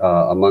Portland,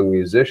 among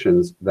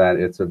musicians, that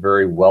it's a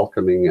very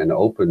welcoming and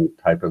open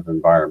type of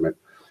environment,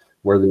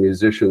 where the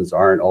musicians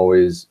aren't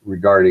always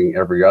regarding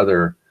every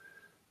other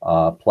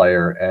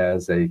player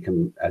as a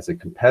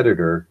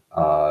competitor,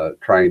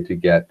 trying to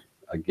get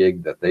a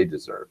gig that they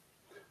deserve.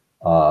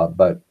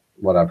 But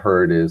what I've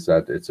heard is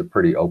that it's a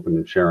pretty open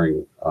and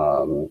sharing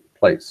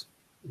place.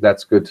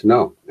 That's good to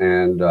know.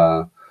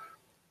 And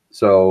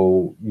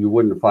so you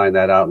wouldn't find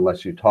that out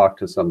unless you talk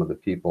to some of the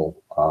people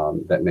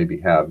that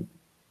maybe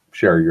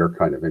share your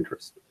kind of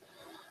interest.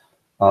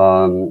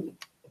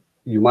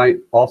 You might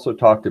also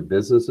talk to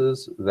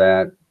businesses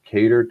that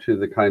cater to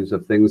the kinds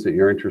of things that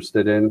you're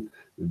interested in.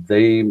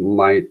 They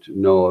might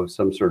know of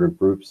some sort of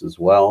groups as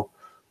well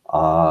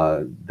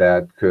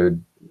that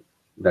could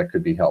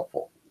be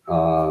helpful.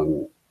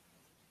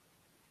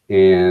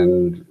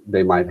 And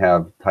they might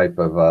have type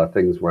of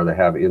things where they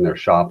have in their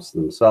shops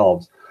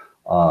themselves.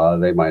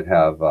 They might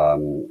have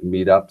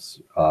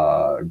meetups,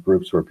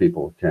 groups where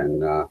people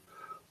can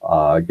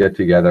get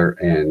together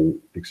and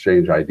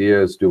exchange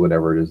ideas, do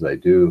whatever it is they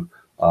do.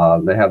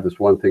 They have this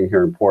one thing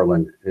here in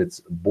Portland.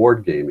 It's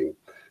board gaming,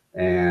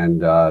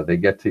 and they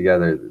get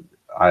together.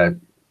 I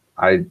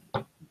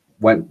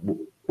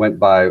went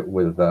by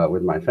with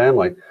my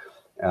family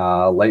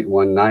late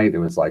one night. It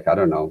was like, I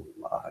don't know,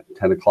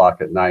 10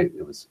 o'clock at night.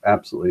 It was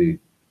absolutely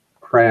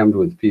crammed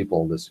with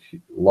people. This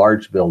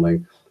large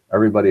building.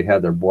 Everybody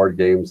had their board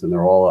games, and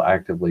they're all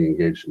actively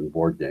engaged in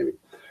board gaming.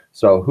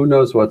 So who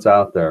knows what's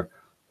out there?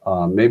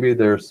 Maybe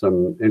there's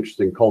some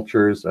interesting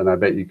cultures, and I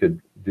bet you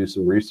could do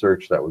some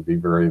research that would be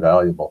very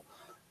valuable,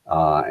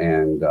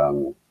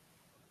 and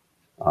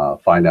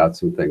find out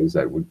some things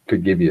that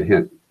could give you a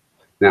hint.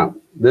 Now,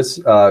 this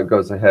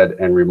goes ahead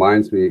and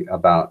reminds me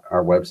about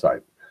our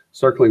website.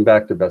 Circling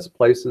back to Best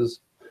Places,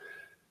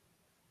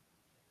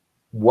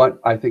 what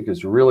I think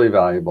is really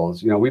valuable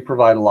is, we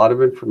provide a lot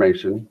of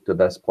information to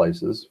Best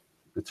Places.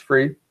 It's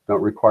free,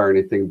 don't require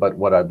anything, but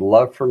what I'd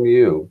love from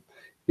you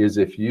is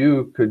if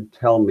you could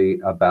tell me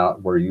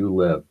about where you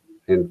live.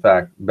 In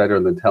fact, better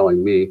than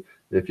telling me,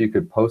 if you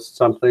could post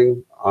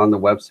something on the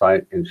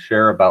website and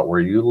share about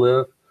where you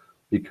live,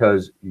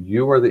 because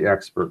you are the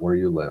expert where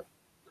you live.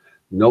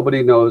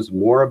 Nobody knows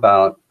more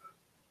about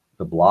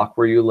the block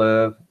where you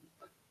live,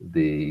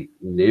 the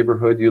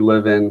neighborhood you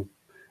live in,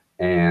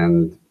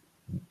 and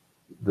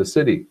the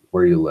city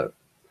where you live.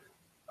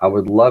 I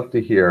would love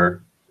to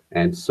hear,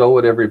 and so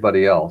would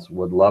everybody else,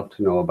 would love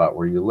to know about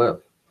where you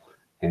live.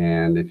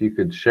 And if you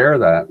could share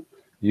that,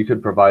 you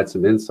could provide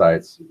some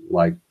insights,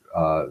 like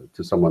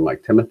to someone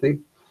like Timothy,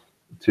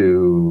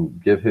 to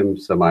give him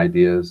some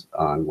ideas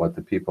on what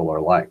the people are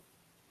like.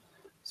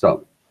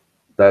 So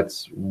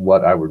that's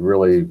what I would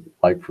really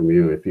like from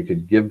you, if you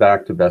could give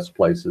back to Best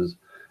Places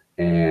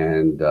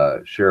and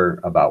share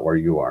about where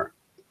you are.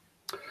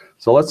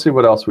 So let's see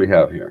what else we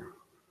have here.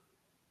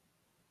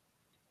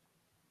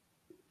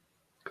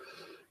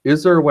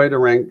 Is there a way to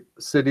rank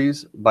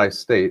cities by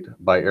state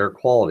by air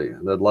quality?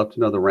 I'd love to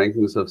know the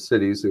rankings of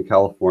cities in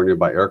California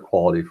by air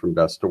quality from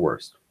best to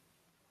worst.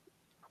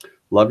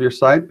 Love your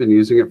site, been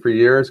using it for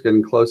years,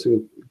 getting close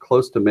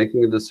to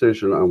making a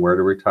decision on where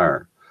to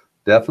retire.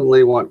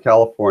 Definitely want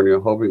California,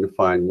 hoping to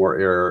find more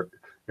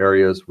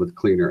areas with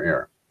cleaner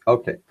air.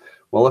 Okay,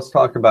 well, let's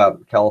talk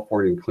about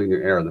California and cleaner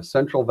air. The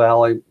Central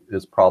Valley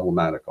is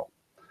problematical.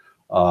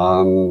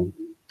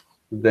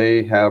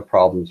 They have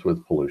problems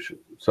with pollution.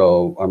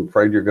 So I'm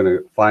afraid you're going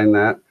to find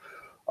that.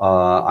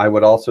 I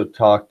would also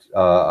take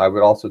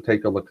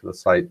a look at the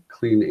site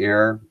Clean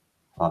Air.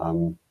 I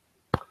think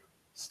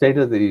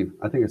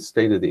it's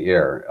State of the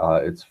Air.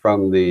 It's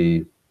from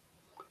the,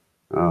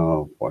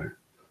 oh boy,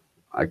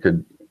 I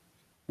could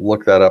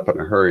look that up in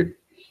a hurry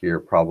here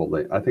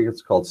probably. I think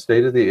it's called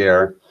State of the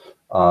Air.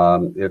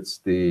 It's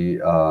the,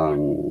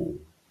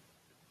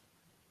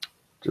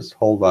 just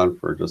hold on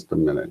for just a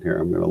minute here.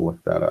 I'm going to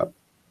look that up.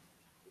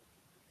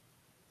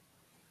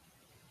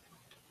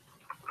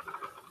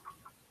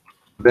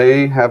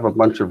 They have a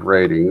bunch of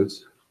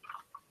ratings.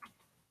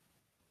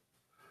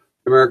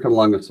 American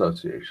Lung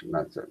Association,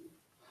 that's it.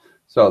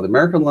 So the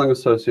American Lung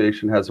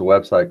Association has a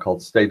website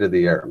called State of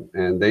the Air,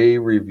 and they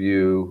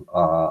review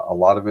a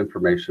lot of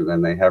information,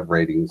 and they have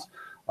ratings.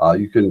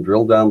 You can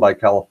drill down by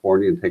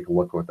California and take a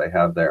look at what they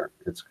have there.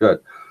 It's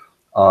good.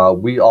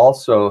 We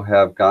also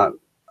have got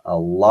a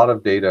lot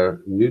of data,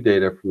 new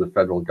data from the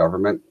federal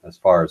government as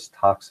far as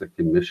toxic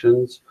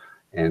emissions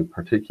and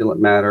particulate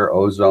matter,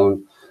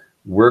 ozone.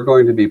 We're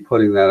going to be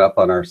putting that up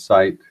on our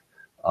site.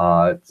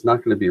 It's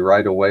not going to be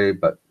right away,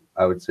 but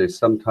I would say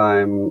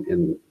sometime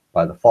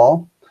by the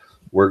fall,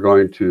 we're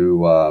going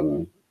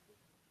to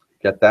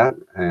get that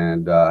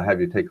and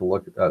have you take a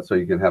look, so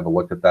you can have a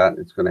look at that.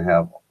 It's going to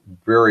have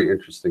very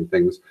interesting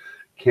things.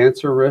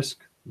 Cancer risk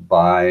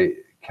by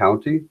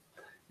county,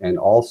 and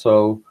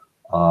also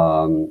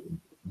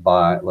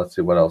by, let's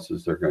see, what else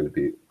is there going to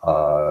be?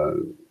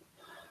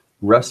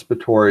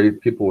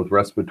 People with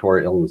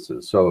respiratory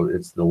illnesses. So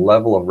it's the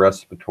level of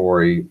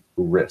respiratory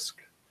risk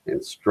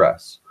and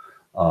stress.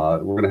 We're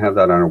going to have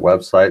that on our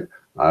website.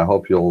 I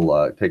hope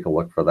you'll take a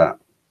look for that.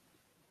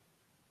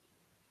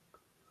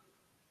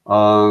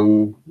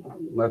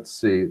 Let's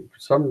see. For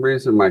some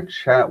reason, my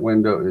chat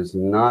window is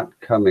not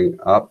coming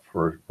up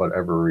for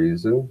whatever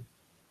reason.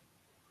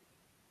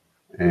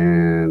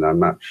 And I'm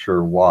not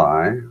sure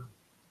why.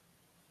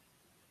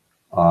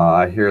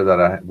 I hear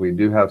that we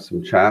do have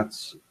some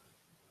chats,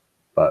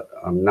 but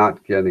I'm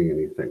not getting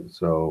anything,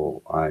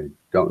 so I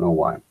don't know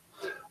why.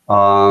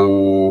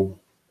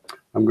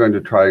 I'm going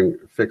to try and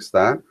fix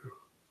that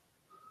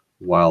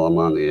while I'm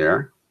on the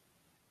air.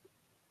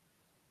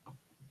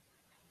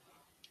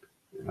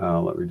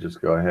 Let me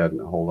just go ahead and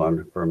hold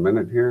on for a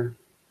minute here.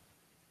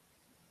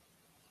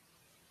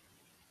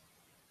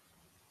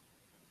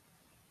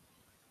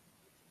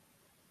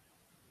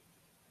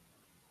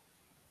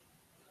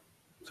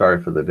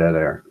 Sorry for the dead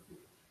air.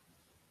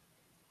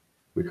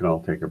 We can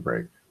all take a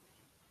break.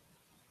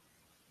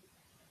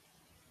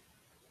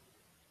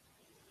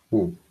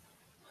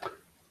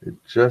 It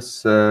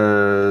just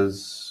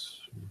says,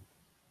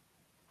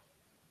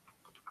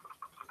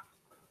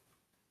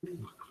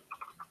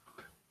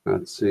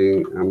 not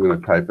seeing, I'm going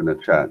to type in the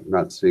chat,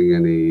 not seeing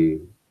any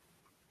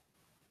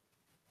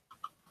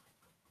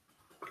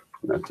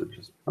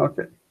messages.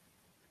 Okay.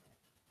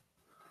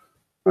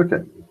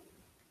 Okay.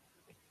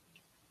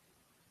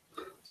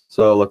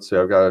 So let's see,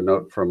 I've got a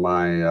note from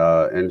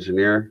my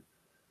engineer.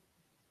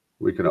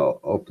 We can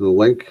open the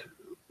link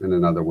in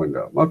another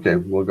window. Okay,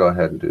 we'll go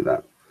ahead and do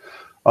that.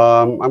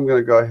 I'm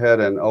going to go ahead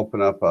and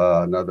open up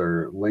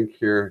another link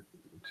here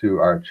to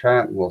our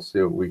chat. We'll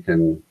see what we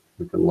can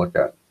look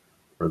at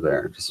for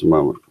there. Just a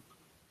moment.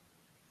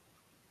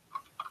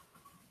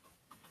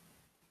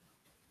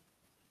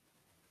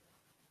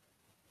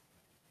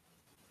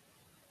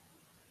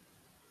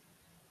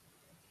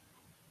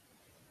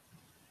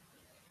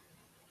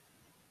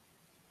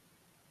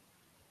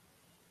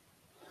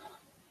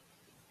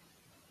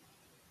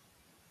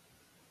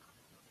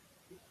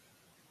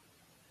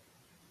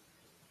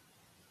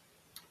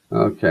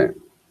 Okay.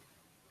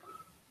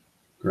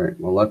 Great.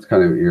 Well, that's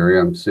kind of eerie.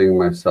 I'm seeing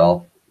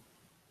myself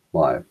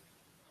live.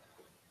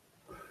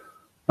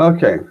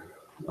 Okay.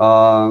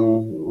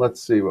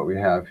 Let's see what we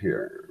have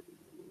here.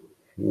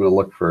 I'm going to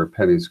look for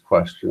Penny's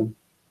question.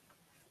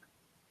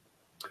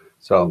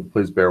 So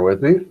please bear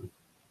with me.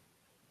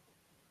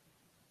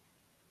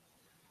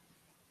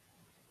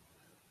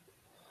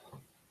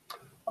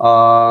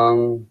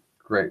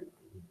 Great.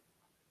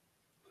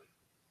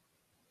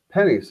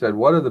 Penny said,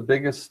 what are the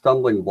biggest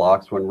stumbling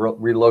blocks when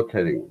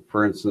relocating?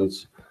 For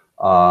instance,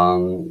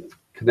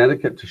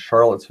 Connecticut to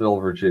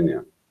Charlottesville,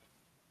 Virginia.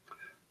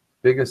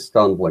 Biggest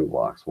stumbling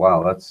blocks.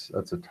 Wow, that's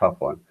a tough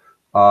one.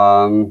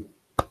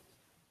 Let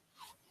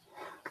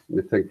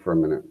me think for a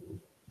minute.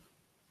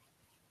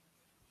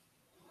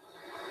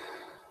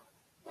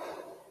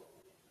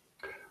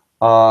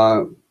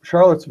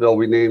 Charlottesville,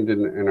 we named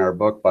in our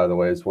book, by the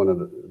way, is one of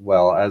the,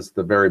 as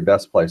the very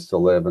best place to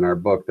live in our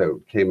book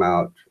that came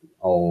out,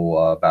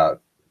 about,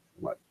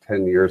 what,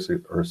 10 years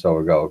or so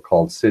ago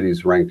called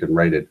Cities Ranked and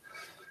Rated.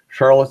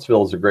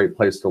 Charlottesville is a great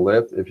place to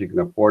live if you can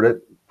afford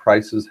it.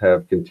 Prices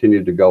have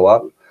continued to go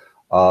up.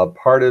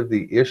 Part of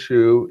the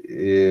issue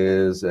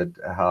is that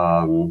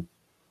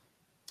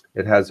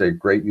it has a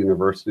great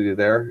university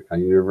there, a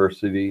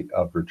University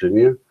of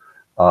Virginia,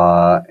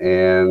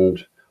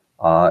 and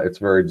it's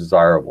very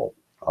desirable.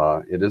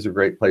 It is a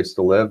great place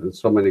to live, and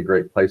so many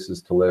great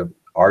places to live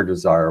are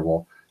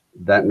desirable.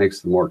 That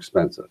makes them more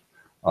expensive.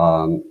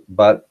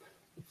 But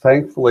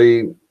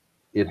thankfully,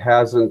 it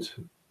hasn't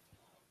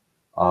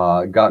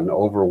gotten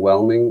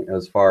overwhelming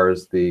as far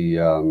as the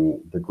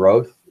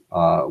growth.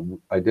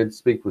 I did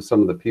speak with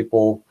some of the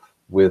people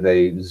with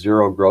a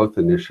zero growth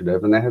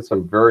initiative, and they had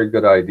some very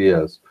good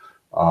ideas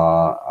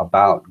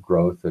about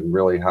growth and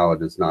really how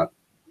it is not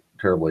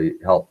terribly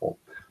helpful.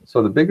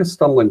 So the biggest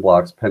stumbling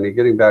blocks, Penny,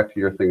 getting back to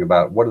your thing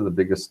about what are the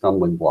biggest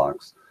stumbling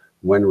blocks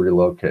when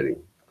relocating?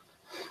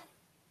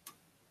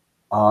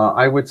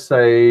 I would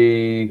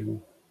say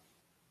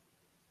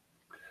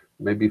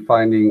maybe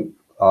finding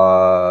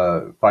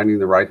the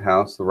right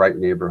house, the right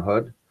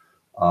neighborhood.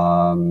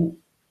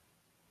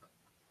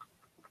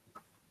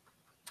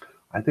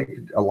 I think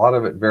a lot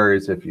of it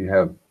varies if you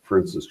have, for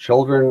instance,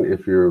 children,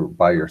 if you're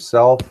by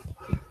yourself.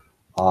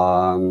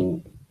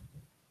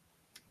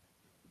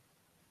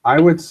 I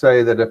would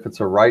say that if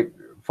it's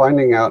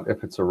finding out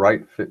if it's a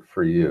right fit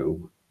for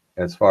you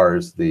as far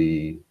as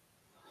the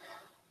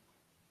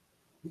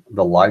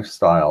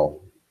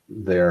lifestyle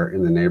there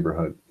in the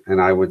neighborhood.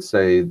 And I would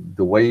say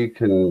the way you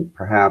can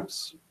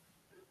perhaps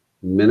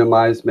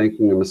minimize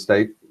making a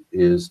mistake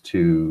is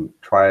to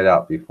try it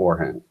out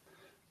beforehand.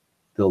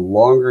 The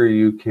longer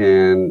you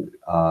can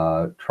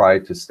try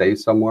to stay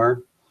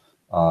somewhere,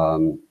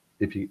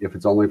 if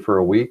it's only for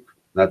a week,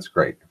 that's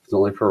great. If it's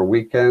only for a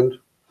weekend,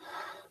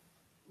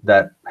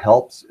 that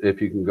helps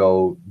if you can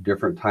go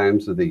different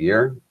times of the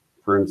year.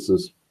 For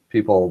instance,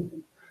 people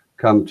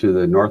come to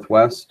the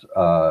northwest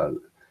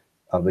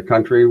of the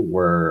country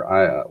where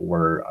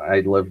I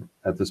live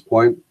at this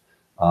point,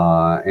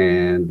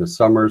 and the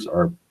summers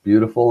are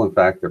beautiful. In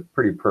fact, they're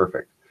pretty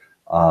perfect.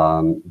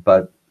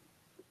 But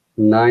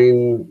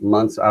 9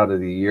 months out of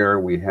the year,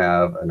 we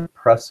have an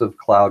oppressive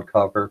cloud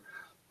cover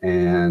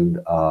and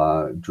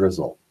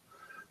drizzle.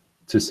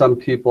 To some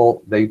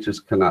people, they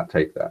just cannot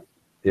take that.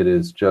 It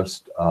is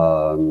just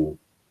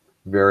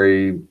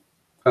very,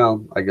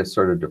 well, I guess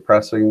sort of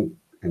depressing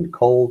and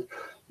cold.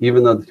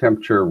 Even though the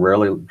temperature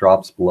rarely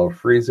drops below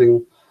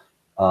freezing,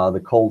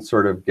 the cold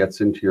sort of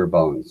gets into your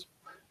bones.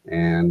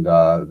 And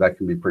that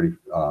can be pretty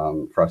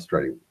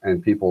frustrating.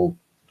 And people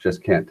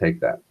just can't take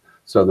that.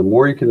 So the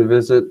more you can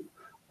visit,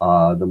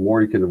 the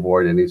more you can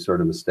avoid any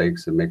sort of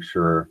mistakes and make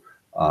sure,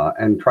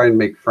 and try and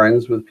make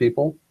friends with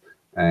people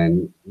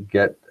and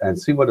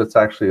see what it's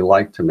actually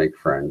like to make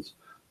friends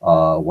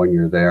when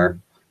you're there.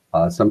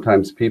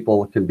 Sometimes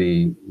people can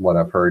be, what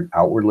I've heard,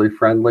 outwardly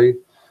friendly,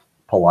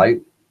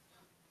 polite,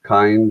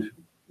 kind,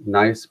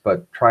 nice,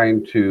 but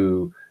trying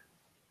to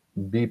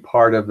be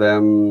part of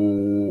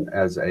them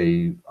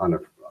on a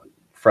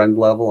friend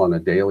level, on a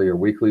daily or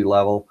weekly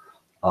level.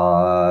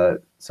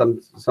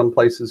 Some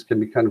places can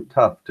be kind of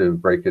tough to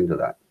break into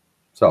that.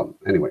 So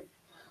anyway,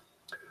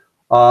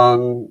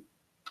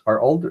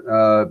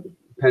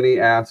 Penny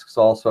asks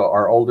also,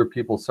 are older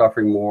people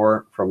suffering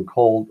more from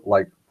cold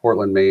like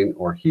Portland, Maine,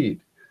 or heat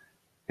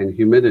and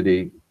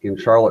humidity in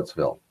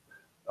Charlottesville?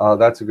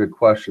 That's a good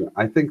question.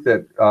 I think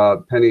that,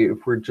 Penny,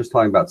 if we're just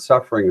talking about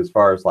suffering as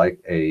far as like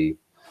a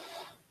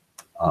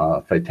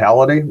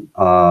fatality,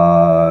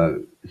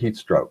 heat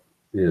stroke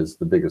is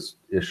the biggest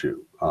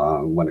issue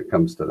when it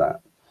comes to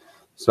that.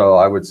 So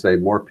I would say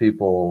more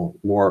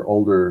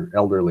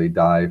elderly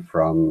die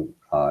from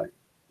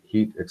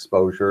heat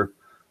exposure,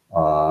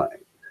 and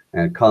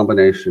a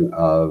combination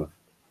of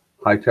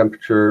high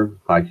temperature,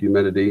 high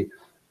humidity,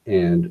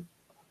 and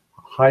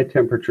high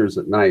temperatures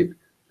at night.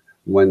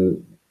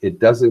 When it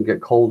doesn't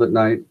get cold at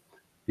night,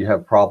 you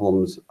have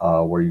problems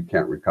where you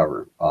can't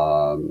recover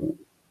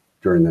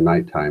during the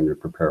nighttime to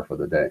prepare for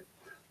the day.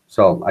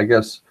 So I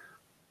guess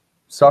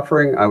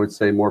suffering, I would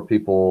say more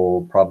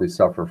people probably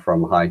suffer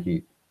from high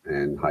heat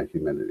and high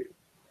humidity.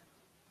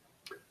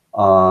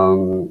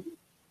 And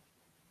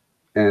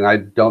I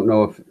don't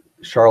know if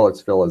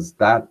Charlottesville is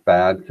that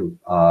bad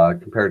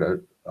compared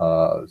to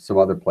some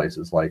other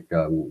places like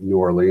New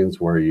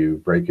Orleans, where you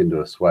break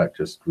into a sweat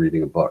just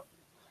reading a book.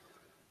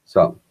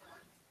 So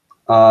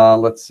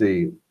let's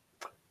see.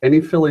 Any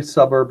Philly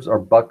suburbs or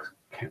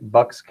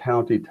Bucks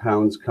County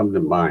towns come to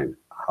mind?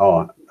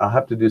 Oh, I'll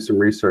have to do some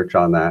research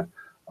on that.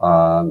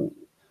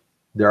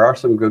 There are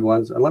some good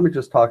ones. And let me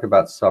just talk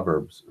about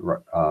suburbs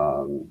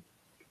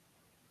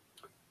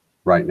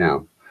right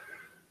now.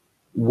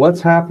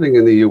 What's happening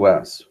in the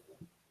US?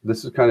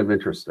 This is kind of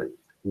interesting.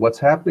 What's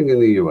happening in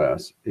the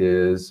US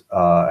is,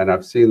 and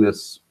I've seen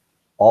this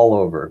all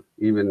over,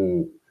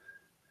 even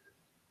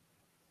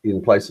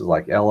in places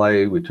like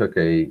LA. We took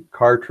a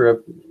car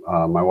trip.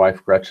 My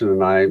wife Gretchen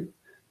and I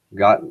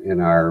got in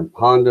our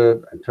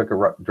Honda and took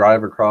a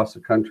drive across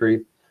the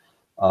country,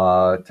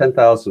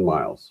 10,000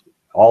 miles.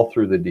 all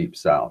through the Deep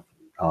South,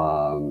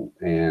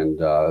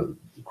 and of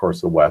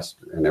course the West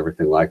and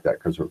everything like that,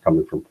 because we're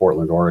coming from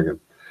Portland, Oregon.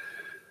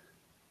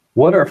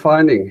 What our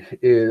finding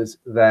is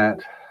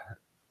that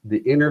the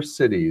inner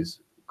cities,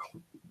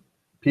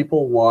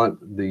 people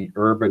want the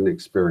urban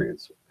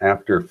experience.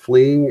 After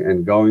fleeing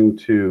and going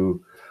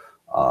to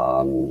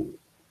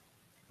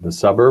the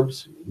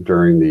suburbs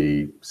during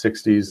the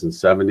 60s and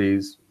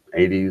 70s,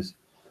 80s,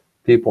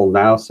 people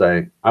now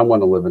say, I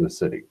want to live in a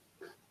city.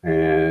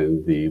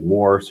 And the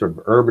more sort of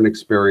urban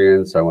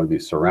experience, I want to be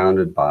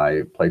surrounded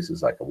by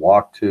places I can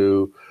walk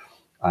to.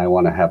 I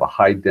want to have a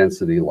high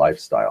density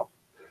lifestyle.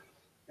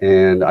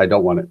 And I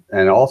don't want to,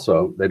 and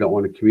also they don't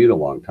want to commute a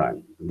long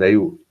time. They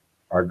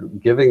are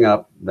giving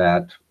up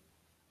that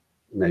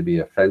maybe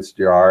a fenced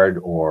yard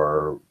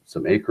or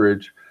some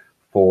acreage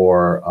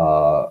for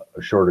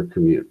a shorter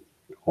commute,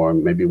 or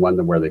maybe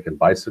one where they can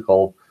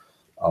bicycle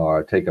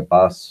or take a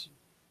bus,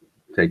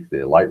 take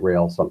the light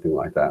rail, something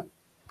like that.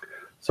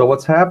 So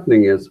what's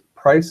happening is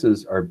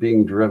prices are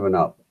being driven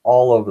up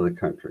all over the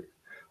country,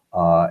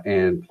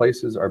 and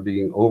places are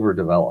being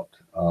overdeveloped.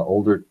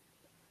 Older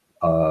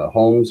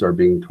homes are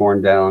being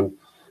torn down,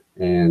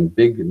 and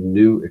big,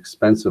 new,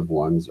 expensive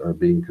ones are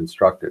being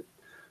constructed.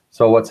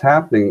 So what's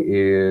happening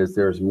is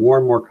there's more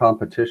and more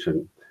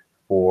competition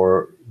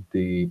for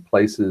the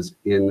places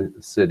in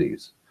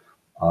cities.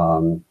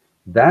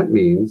 That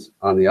means,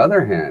 on the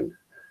other hand,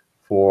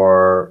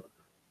 for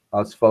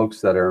us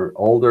folks that are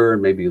older,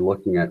 maybe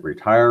looking at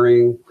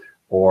retiring,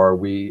 or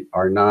we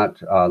are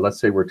not, let's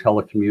say we're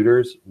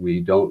telecommuters,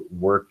 we don't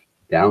work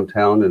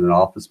downtown in an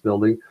office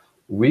building,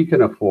 we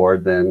can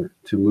afford then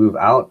to move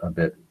out a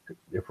bit.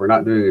 If we're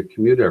not doing a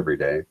commute every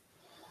day,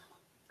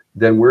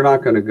 then we're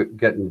not going to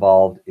get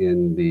involved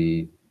in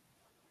the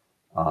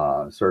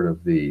sort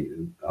of the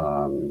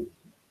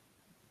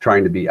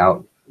trying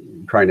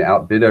to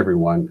outbid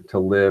everyone to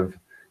live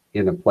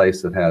in a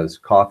place that has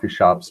coffee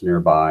shops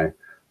nearby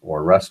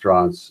or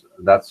restaurants,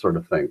 that sort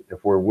of thing.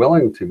 If we're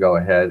willing to go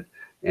ahead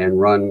and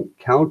run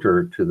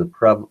counter to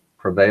the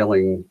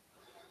prevailing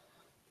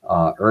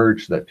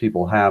urge that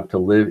people have to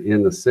live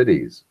in the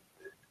cities,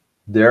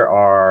 there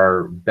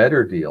are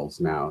better deals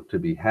now to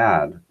be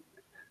had.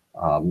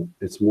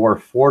 It's more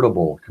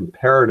affordable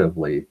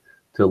comparatively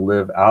to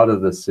live out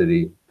of the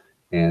city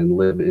and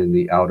live in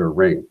the outer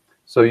ring.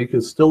 So you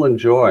can still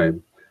enjoy,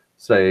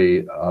 say,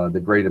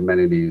 the great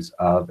amenities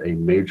of a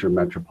major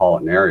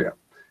metropolitan area.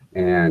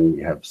 And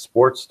you have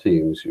sports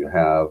teams, you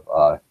have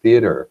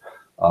theater,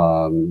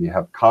 you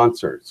have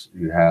concerts,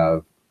 you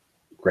have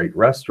great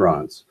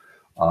restaurants,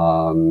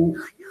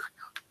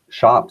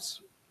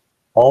 shops,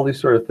 all these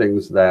sort of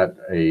things that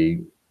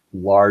a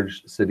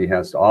large city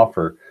has to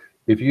offer.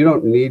 If you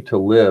don't need to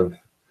live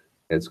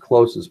as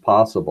close as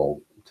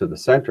possible to the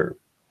center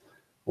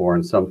or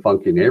in some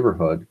funky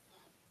neighborhood,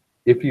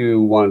 if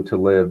you want to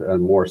live a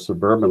more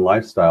suburban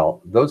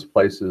lifestyle, those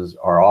places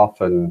are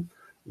often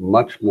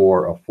much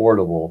more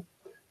affordable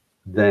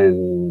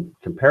than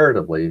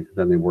comparatively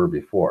than they were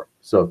before.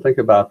 So think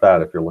about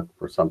that if you're looking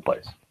for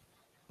someplace.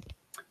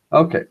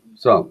 Okay,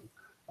 so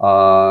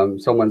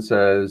someone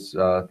says,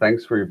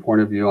 thanks for your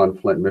point of view on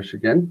Flint,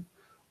 Michigan.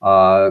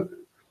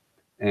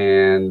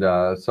 And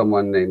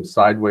someone named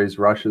Sideways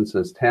Russian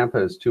says,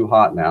 Tampa is too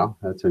hot now.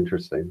 That's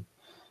interesting.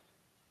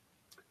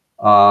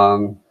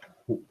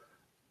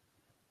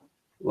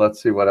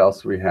 Let's see what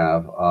else we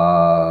have.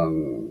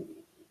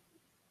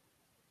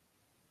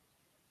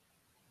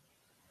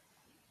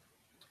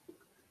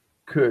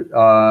 Could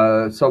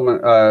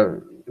someone,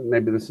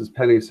 maybe this is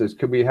Penny, says,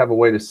 could we have a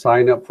way to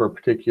sign up for a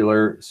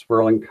particular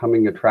Sperling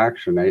coming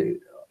attraction,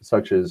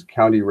 such as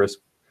cancer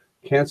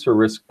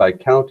risk by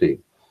county,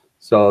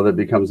 so that it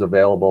becomes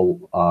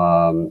available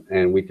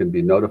and we can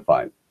be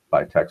notified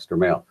by text or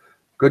mail?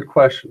 Good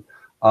question.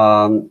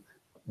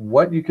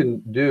 What you can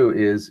do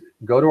is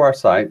go to our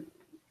site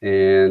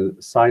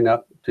and sign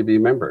up to be a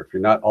member. If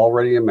you're not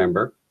already a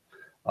member,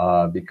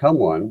 become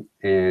one,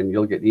 and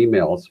you'll get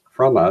emails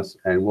from us,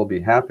 and we'll be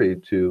happy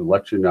to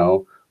let you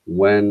know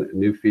when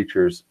new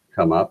features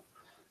come up.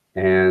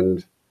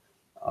 And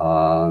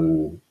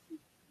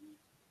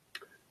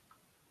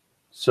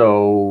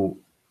so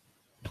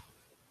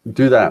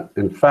do that.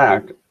 In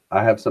fact,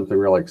 I have something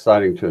really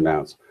exciting to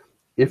announce.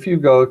 If you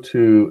go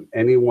to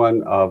any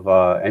one of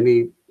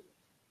any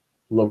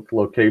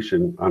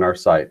location on our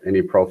site,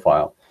 any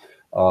profile,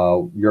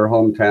 your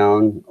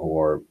hometown,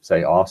 or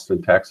say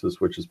Austin, Texas,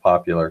 which is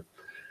popular,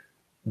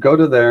 go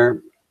to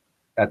there.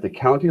 At the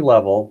county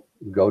level,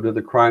 go to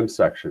the crime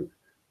section.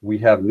 We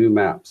have new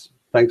maps.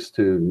 Thanks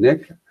to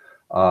Nick,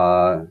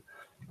 our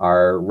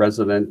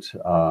resident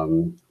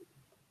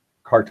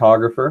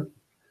cartographer.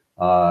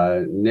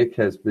 Nick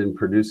has been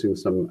producing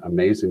some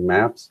amazing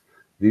maps.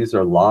 These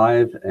are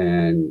live,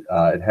 and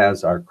it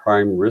has our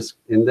crime risk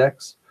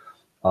index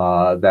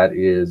that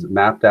is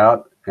mapped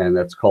out, and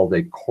that's called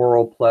a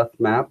choropleth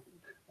map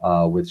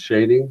with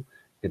shading.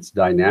 It's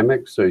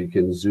dynamic, so you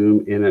can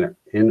zoom in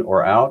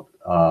or out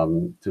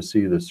to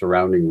see the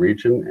surrounding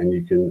region, and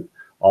you can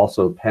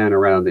also pan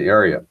around the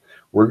area.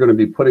 We're going to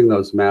be putting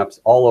those maps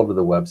all over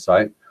the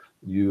website.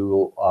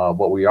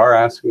 What we are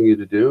asking you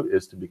to do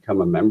is to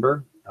become a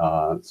member.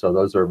 So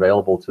those are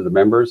available to the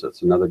members.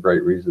 That's another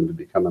great reason to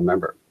become a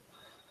member.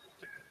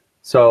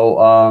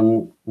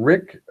 So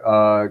Rick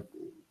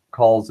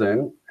calls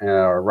in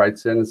or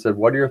writes in and said,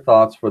 what are your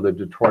thoughts for the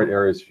Detroit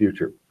area's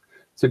future?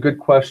 It's a good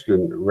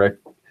question, Rick.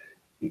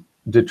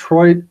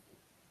 Detroit,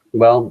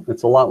 well,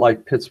 it's a lot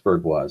like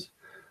Pittsburgh was.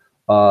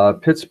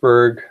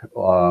 Pittsburgh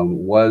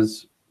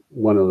was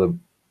one of the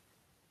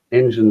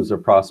engines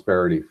of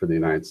prosperity for the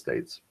United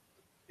States.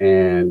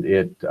 And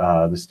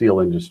the steel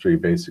industry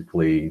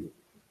basically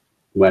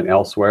went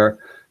elsewhere.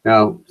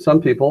 Now, some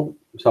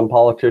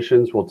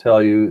politicians will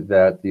tell you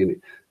that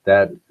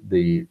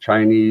the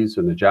Chinese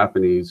and the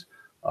Japanese,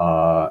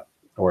 or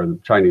the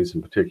Chinese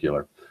in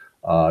particular,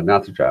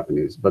 not the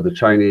Japanese, but the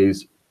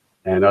Chinese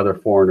and other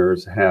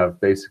foreigners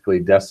have basically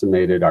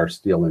decimated our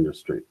steel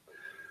industry.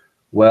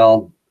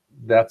 Well,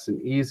 that's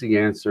an easy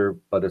answer,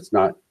 but it's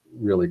not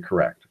really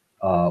correct.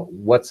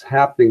 What's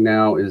happening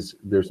now is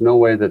there's no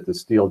way that the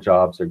steel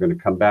jobs are going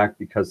to come back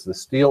because the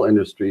steel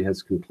industry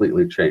has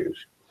completely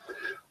changed.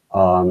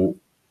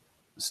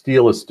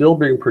 Steel is still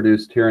being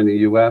produced here in the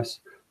US,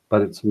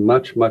 but it's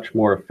much, much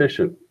more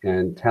efficient.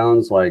 And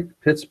towns like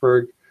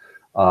Pittsburgh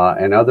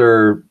and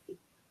other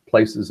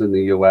places in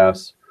the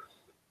US,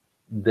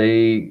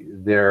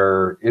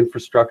 their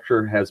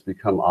infrastructure has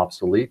become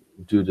obsolete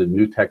due to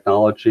new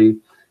technology,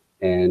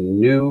 and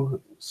new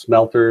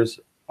smelters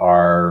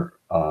are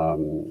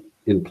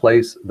in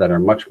place that are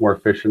much more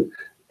efficient,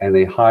 and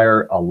they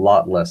hire a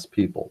lot less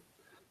people.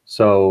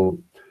 So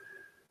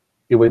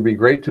it would be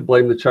great to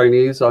blame the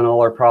Chinese on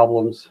all our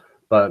problems,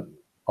 but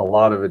a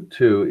lot of it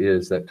too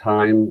is that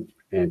time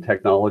and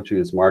technology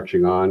is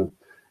marching on,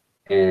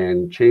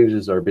 and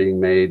changes are being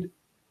made,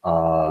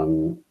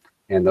 and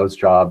those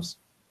jobs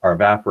are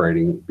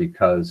evaporating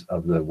because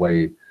of the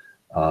way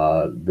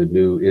the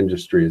new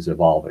industry is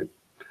evolving.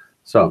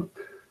 So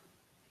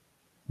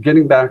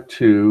getting back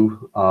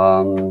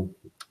to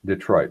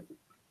Detroit.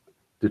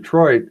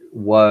 Detroit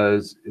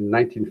was, in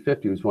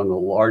 1950, was one of the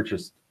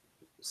largest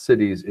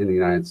cities in the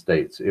United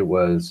States. It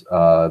was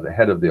the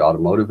head of the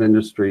automotive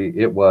industry.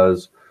 It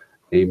was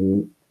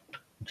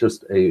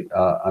just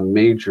a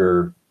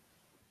major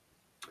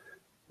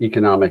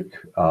economic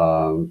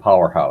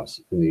powerhouse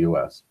in the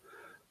US.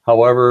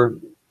 However,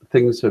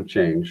 things have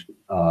changed,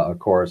 of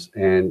course,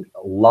 and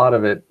a lot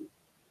of it,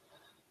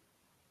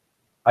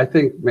 I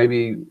think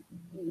maybe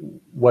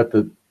what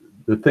the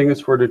thing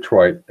is for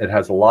Detroit, it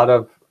has a lot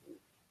of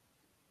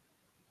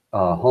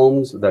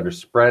homes that are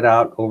spread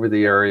out over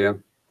the area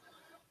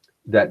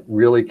that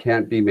really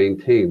can't be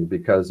maintained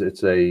because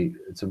it's a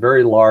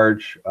very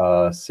large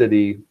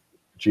city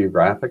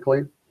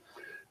geographically,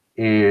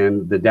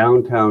 and the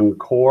downtown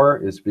core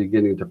is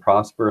beginning to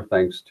prosper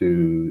thanks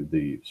to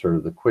the sort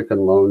of the Quicken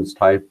Loans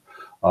type.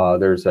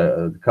 There's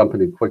a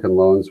company, Quicken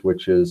Loans,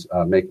 which is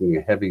making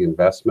a heavy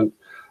investment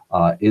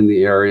in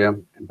the area,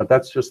 but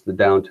that's just the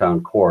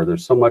downtown core.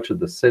 There's so much of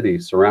the city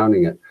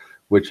surrounding it,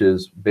 which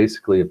is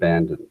basically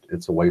abandoned.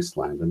 It's a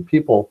wasteland. And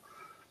people,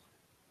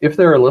 if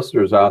there are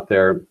listeners out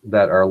there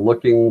that are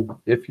looking,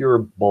 if you're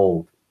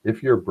bold,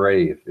 if you're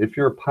brave, if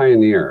you're a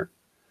pioneer,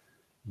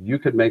 you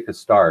could make a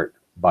start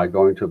by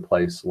going to a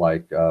place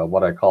like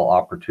what I call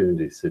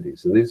opportunity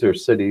cities. And these are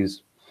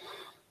cities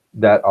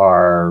that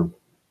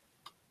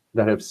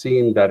have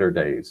seen better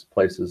days,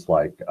 places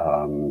like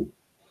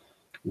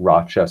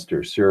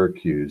Rochester,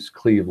 Syracuse,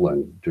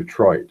 Cleveland,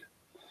 Detroit,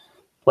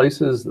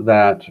 places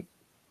that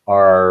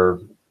are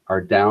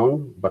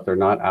down, but they're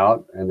not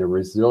out, and they're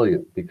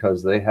resilient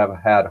because they have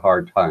had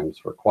hard times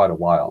for quite a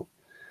while.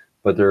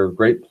 But they're a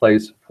great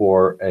place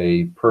for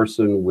a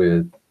person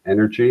with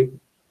energy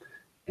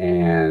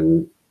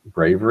and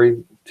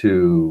bravery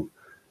to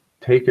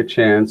take a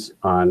chance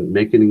on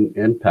making an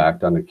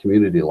impact on a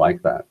community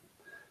like that.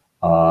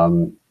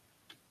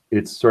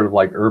 It's sort of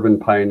like urban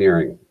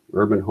pioneering,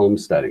 urban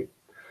homesteading.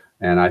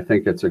 And I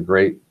think it's a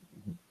great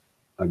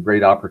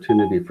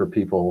opportunity for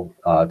people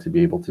to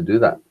be able to do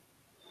that.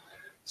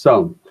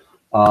 So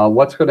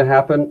what's going to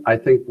happen? I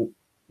think,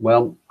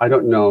 well, I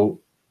don't know.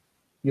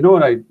 You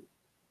know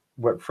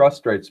what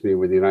frustrates me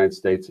with the United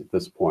States at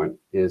this point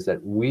is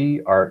that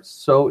we are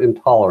so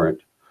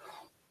intolerant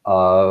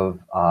of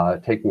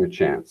taking a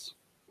chance.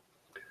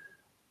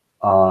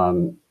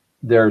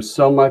 There's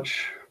so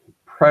much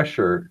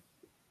pressure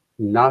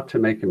not to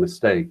make a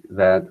mistake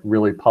that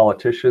really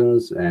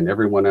politicians and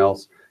everyone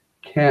else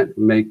can't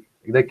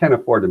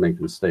afford to make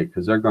a mistake,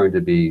 because they're going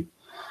to be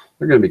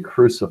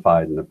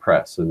crucified in the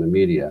press and the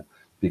media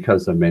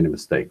because they've made a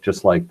mistake.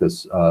 Just like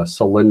this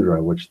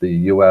Solyndra, which the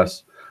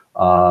U.S.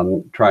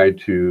 tried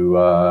to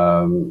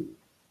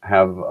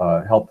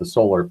help the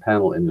solar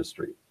panel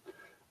industry.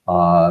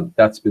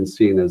 That's been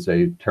seen as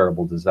a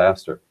terrible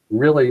disaster.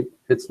 Really,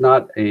 it's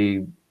not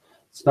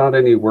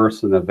any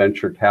worse than a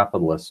venture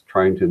capitalist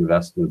trying to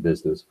invest in the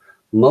business.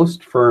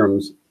 Most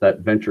firms that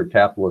venture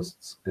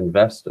capitalists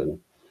invest in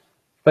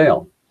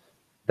fail.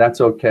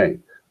 That's okay.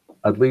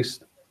 At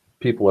least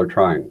people are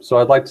trying. So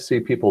I'd like to see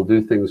people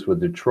do things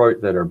with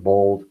Detroit that are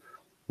bold.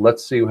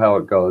 Let's see how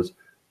it goes.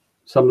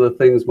 some of the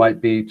things might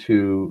be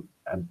to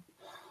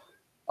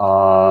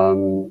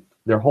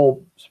there are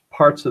whole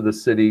parts of the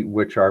city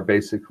which are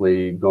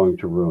basically going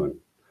to ruin.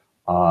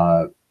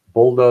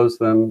 Bulldoze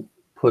them,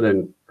 put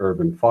in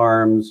urban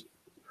farms,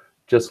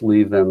 just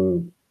leave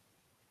them,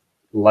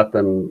 let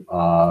them,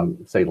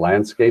 say,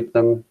 landscape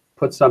them,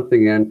 put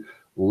something in,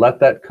 let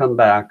that come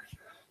back,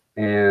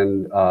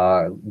 and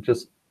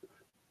just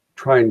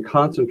try and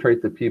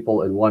concentrate the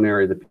people in one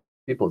area. The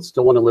people that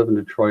still want to live in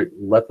Detroit,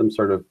 let them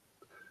sort of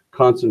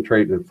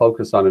concentrate and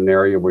focus on an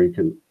area where you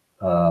can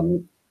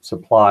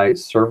supply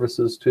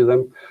services to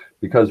them.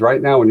 Because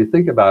right now, when you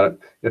think about it,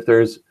 if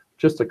there's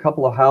just a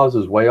couple of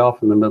houses way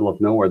off in the middle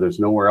of nowhere, there's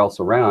nowhere else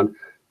around,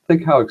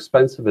 think how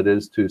expensive it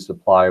is to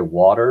supply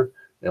water,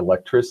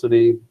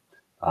 electricity,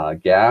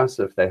 gas,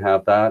 if they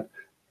have that,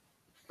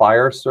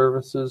 fire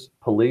services,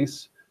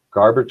 police,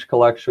 garbage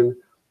collection.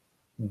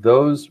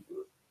 Those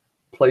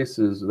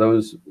places,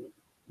 those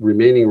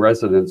remaining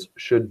residents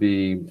should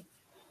be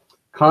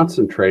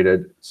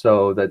concentrated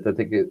so that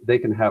they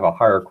can have a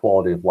higher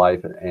quality of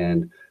life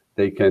and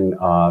they can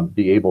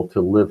be able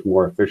to live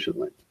more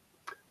efficiently.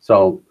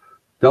 So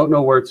don't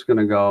know where it's going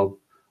to go.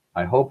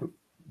 I hope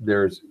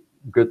there's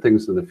good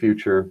things in the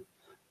future,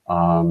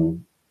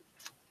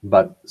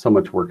 but so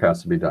much work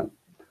has to be done.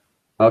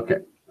 Okay,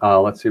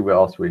 let's see what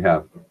else we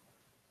have.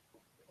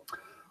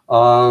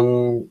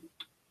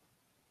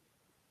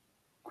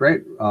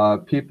 Great.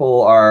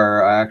 People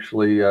are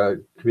actually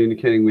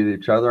communicating with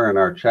each other in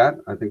our chat.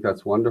 I think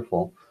that's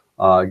wonderful.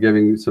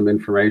 Giving some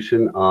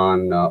information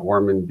on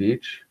Ormond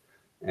Beach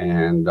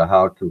and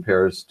how it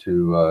compares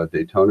to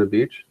Daytona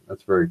Beach.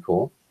 That's very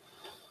cool.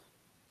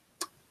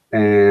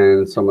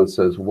 And someone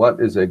says, what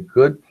is a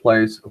good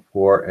place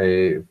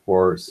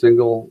for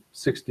single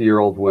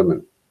 60-year-old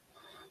women?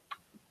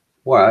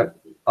 What?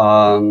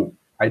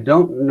 I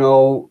don't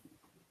know.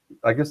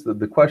 I guess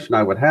the question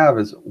I would have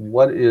is,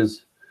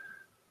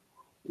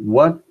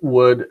 what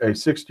would a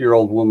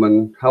 60-year-old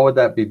woman, how would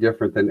that be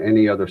different than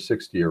any other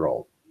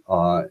 60-year-old?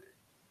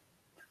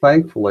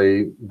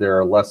 Thankfully, there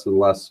are less and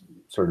less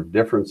sort of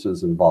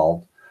differences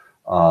involved,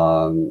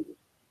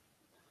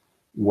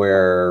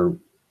 where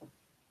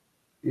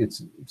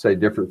it's, say,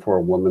 different for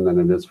a woman than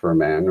it is for a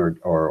man,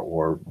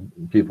 or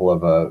people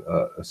of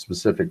a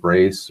specific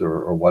race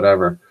or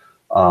whatever.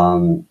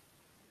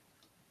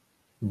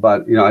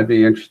 But, you know, I'd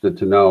be interested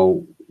to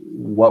know,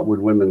 what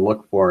would women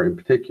look for in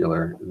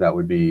particular that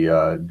would be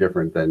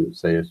different than,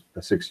 say, a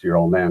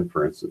 60-year-old man,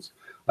 for instance.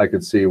 I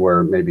could see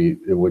where maybe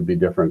it would be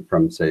different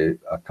from, say,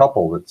 a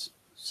couple that's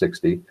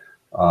 60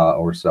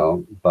 or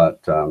so,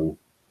 but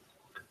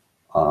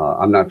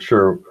I'm not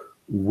sure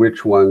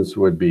which ones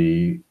would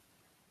be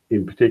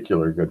in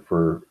particular good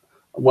for.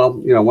 Well,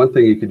 you know, one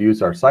thing you could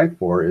use our site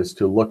for is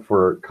to look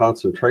for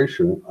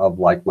concentration of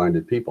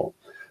like-minded people.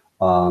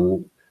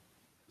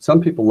 Some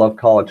people love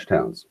college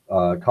towns.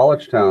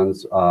 College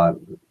towns,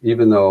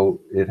 even though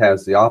it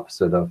has the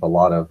opposite of a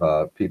lot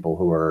of people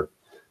who are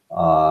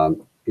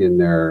in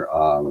their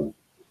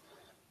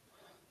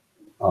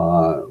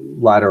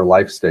latter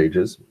life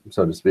stages,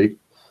 so to speak,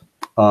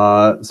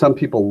 some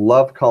people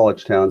love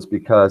college towns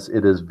because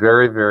it is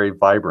very, very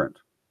vibrant.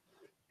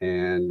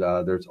 And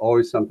there's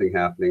always something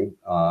happening.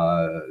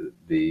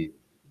 The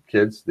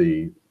kids,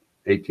 the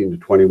 18 to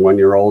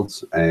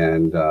 21-year-olds,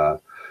 and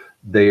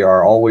they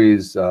are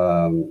always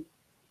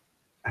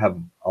have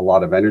a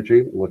lot of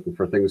energy, looking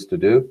for things to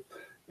do.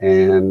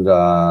 And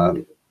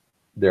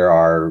there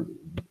are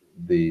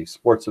the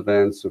sports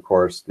events, of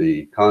course,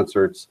 the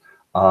concerts,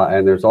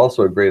 and there's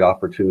also a great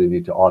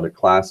opportunity to audit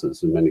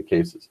classes in many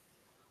cases.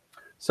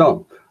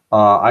 So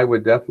I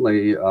would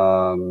definitely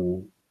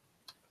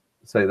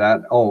say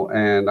that. Oh,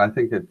 and I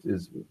think it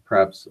is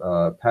perhaps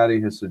Patty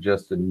has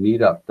suggested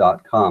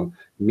meetup.com.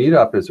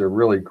 Meetup is a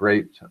really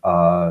great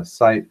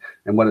site,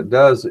 and what it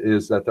does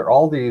is that there are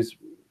all these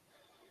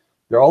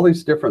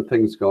different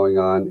things going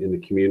on in the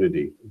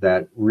community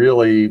that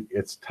really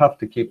it's tough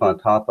to keep on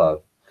top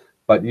of.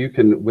 But you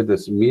can, with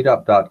this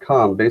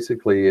meetup.com,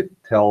 basically it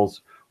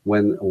tells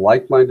when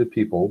like-minded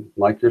people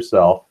like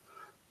yourself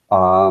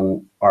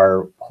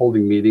are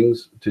holding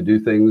meetings to do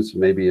things.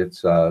 Maybe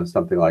it's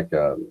something like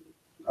a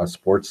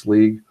sports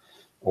league,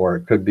 or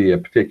it could be a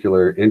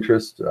particular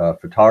interest,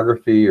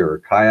 photography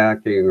or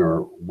kayaking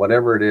or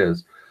whatever it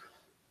is.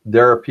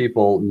 There are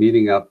people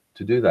meeting up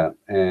to do that.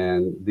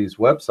 And these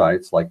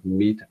websites like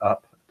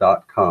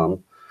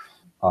meetup.com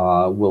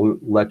will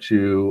let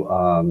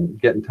you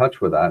get in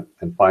touch with that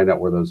and find out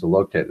where those are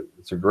located.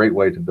 It's a great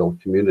way to build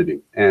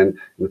community. And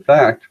in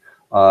fact,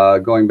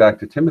 going back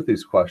to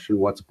Timothy's question,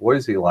 what's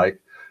Boise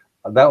like?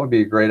 That would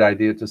be a great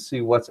idea to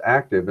see what's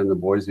active in the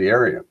Boise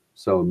area.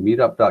 So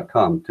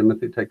meetup.com.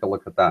 Timothy, take a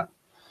look at that.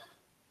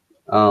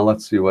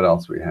 Let's see what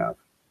else we have.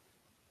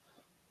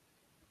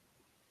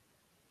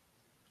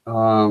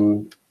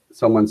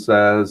 Someone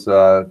says,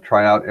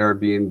 try out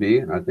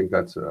Airbnb. I think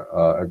that's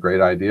a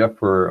great idea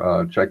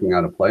for checking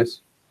out a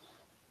place.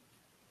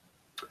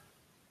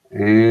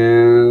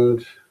 And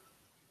let's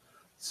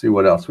see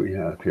what else we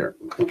have here.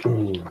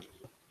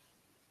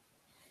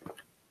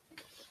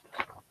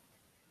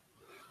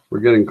 We're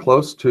getting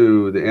close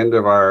to the end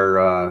of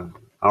our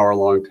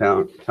hour-long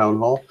town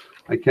hall.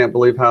 I can't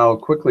believe how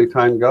quickly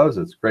time goes.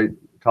 It's great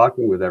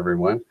talking with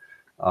everyone.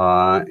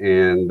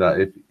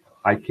 If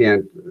I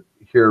can't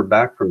hear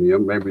back from you,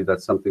 maybe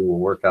that's something we'll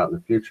work out in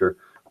the future,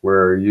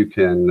 where you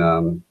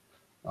can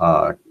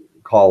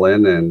call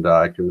in and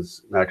I can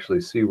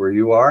actually see where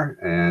you are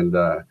and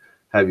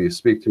have you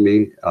speak to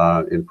me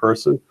in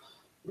person.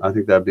 I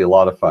think that'd be a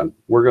lot of fun.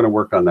 We're going to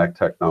work on that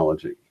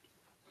technology.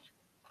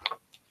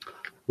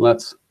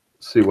 Let's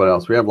see what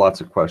else. We have lots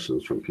of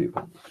questions from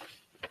people.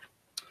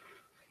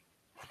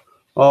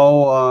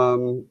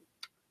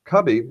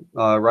 Cubby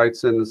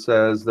writes in and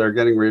says they're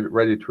getting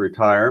ready to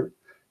retire,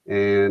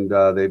 and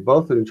they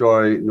both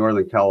enjoy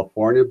Northern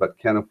California but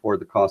can't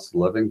afford the cost of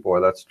living. Boy,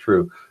 that's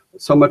true.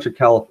 So much of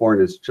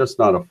California is just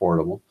not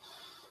affordable.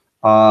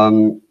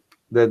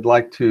 They'd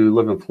like to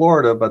live in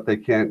Florida, but they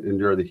can't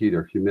endure the heat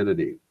or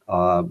humidity.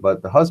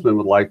 But the husband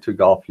would like to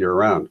golf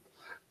year-round.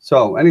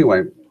 So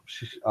anyway,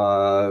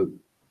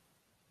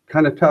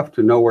 kind of tough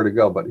to know where to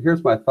go, but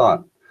here's my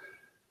thought.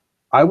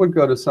 I would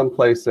go to some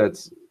place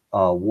that's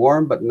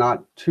warm but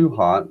not too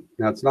hot.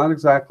 Now, it's not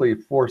exactly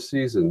 4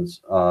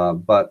 seasons,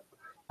 but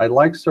I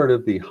like sort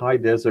of the high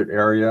desert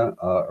area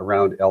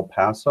around El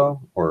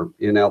Paso or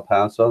in El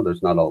Paso.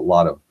 There's not a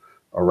lot of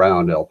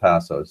around El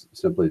Paso, it's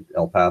simply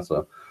El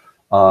Paso,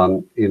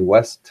 in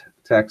West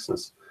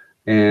Texas.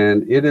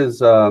 And it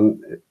is,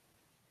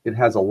 it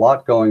has a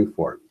lot going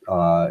for it.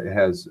 It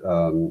has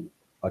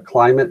a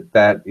climate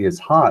that is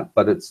hot,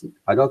 but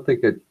I don't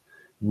think it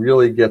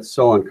really gets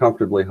so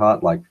uncomfortably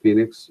hot like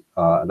Phoenix,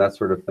 that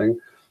sort of thing.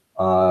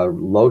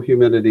 Low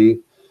humidity,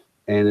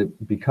 and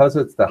because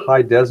it's the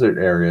high desert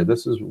area,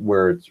 this is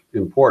where it's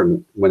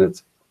important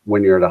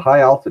when you're at a high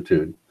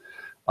altitude,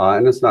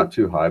 and it's not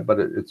too high, but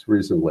it's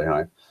reasonably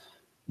high.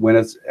 When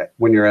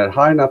you're at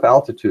high enough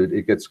altitude,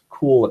 it gets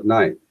cool at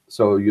night.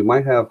 So you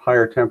might have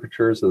higher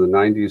temperatures in the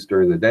 90s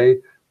during the day,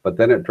 but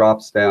then it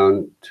drops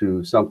down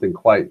to something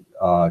quite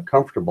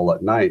comfortable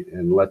at night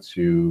and lets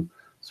you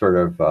sort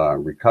of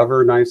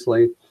recover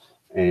nicely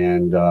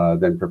and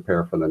then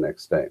prepare for the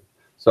next day.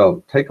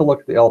 So take a look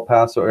at the El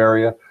Paso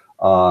area.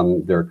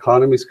 Their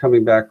economy's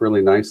coming back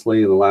really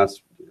nicely in the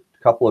last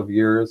couple of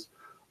years,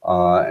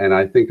 and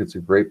I think it's a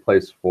great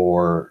place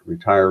for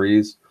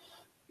retirees.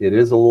 It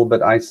is a little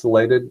bit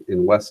isolated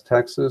in West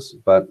Texas,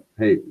 but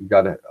hey, you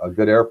got a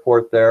good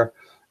airport there,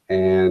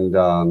 and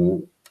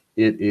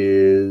it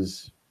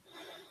is,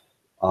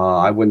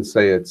 I wouldn't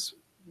say it's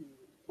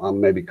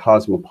maybe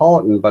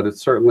cosmopolitan, but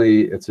it's a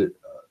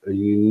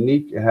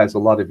unique, it has a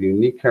lot of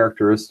unique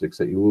characteristics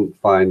that you won't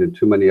find in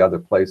too many other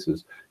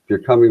places. If you're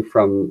coming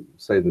from,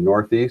 say, the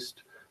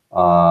Northeast,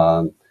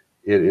 it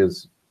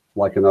is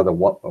like another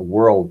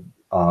world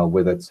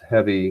with its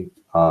heavy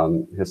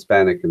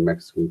Hispanic and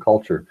Mexican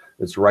culture.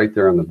 It's right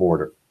there on the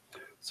border.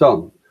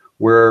 So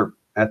we're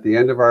at the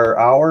end of our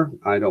hour.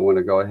 I don't want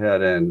to go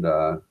ahead and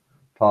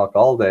talk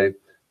all day,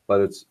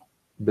 but it's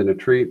been a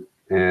treat,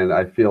 and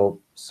I feel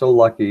so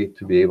lucky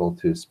to be able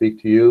to speak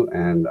to you,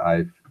 and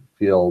I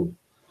feel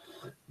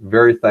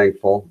very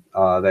thankful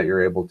that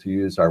you're able to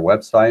use our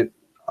website.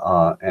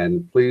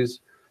 And please,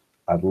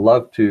 I'd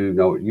love to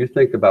know what you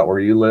think about where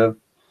you live,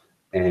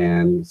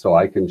 and so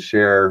I can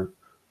share.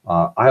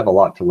 I have a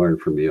lot to learn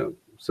from you,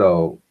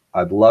 so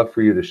I'd love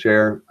for you to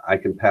share. I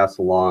can pass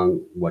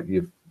along what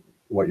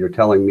you're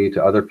telling me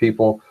to other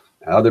people.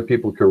 Other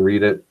people can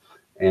read it,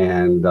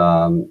 and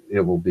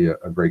it will be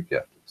a great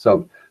gift.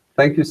 So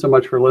thank you so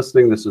much for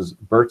listening. This is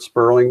Bert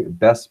Sperling,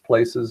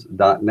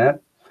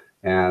 bestplaces.net.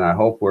 And I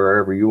hope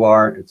wherever you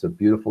are, it's a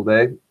beautiful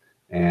day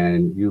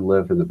and you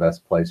live in the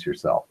best place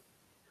yourself.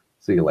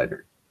 See you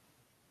later.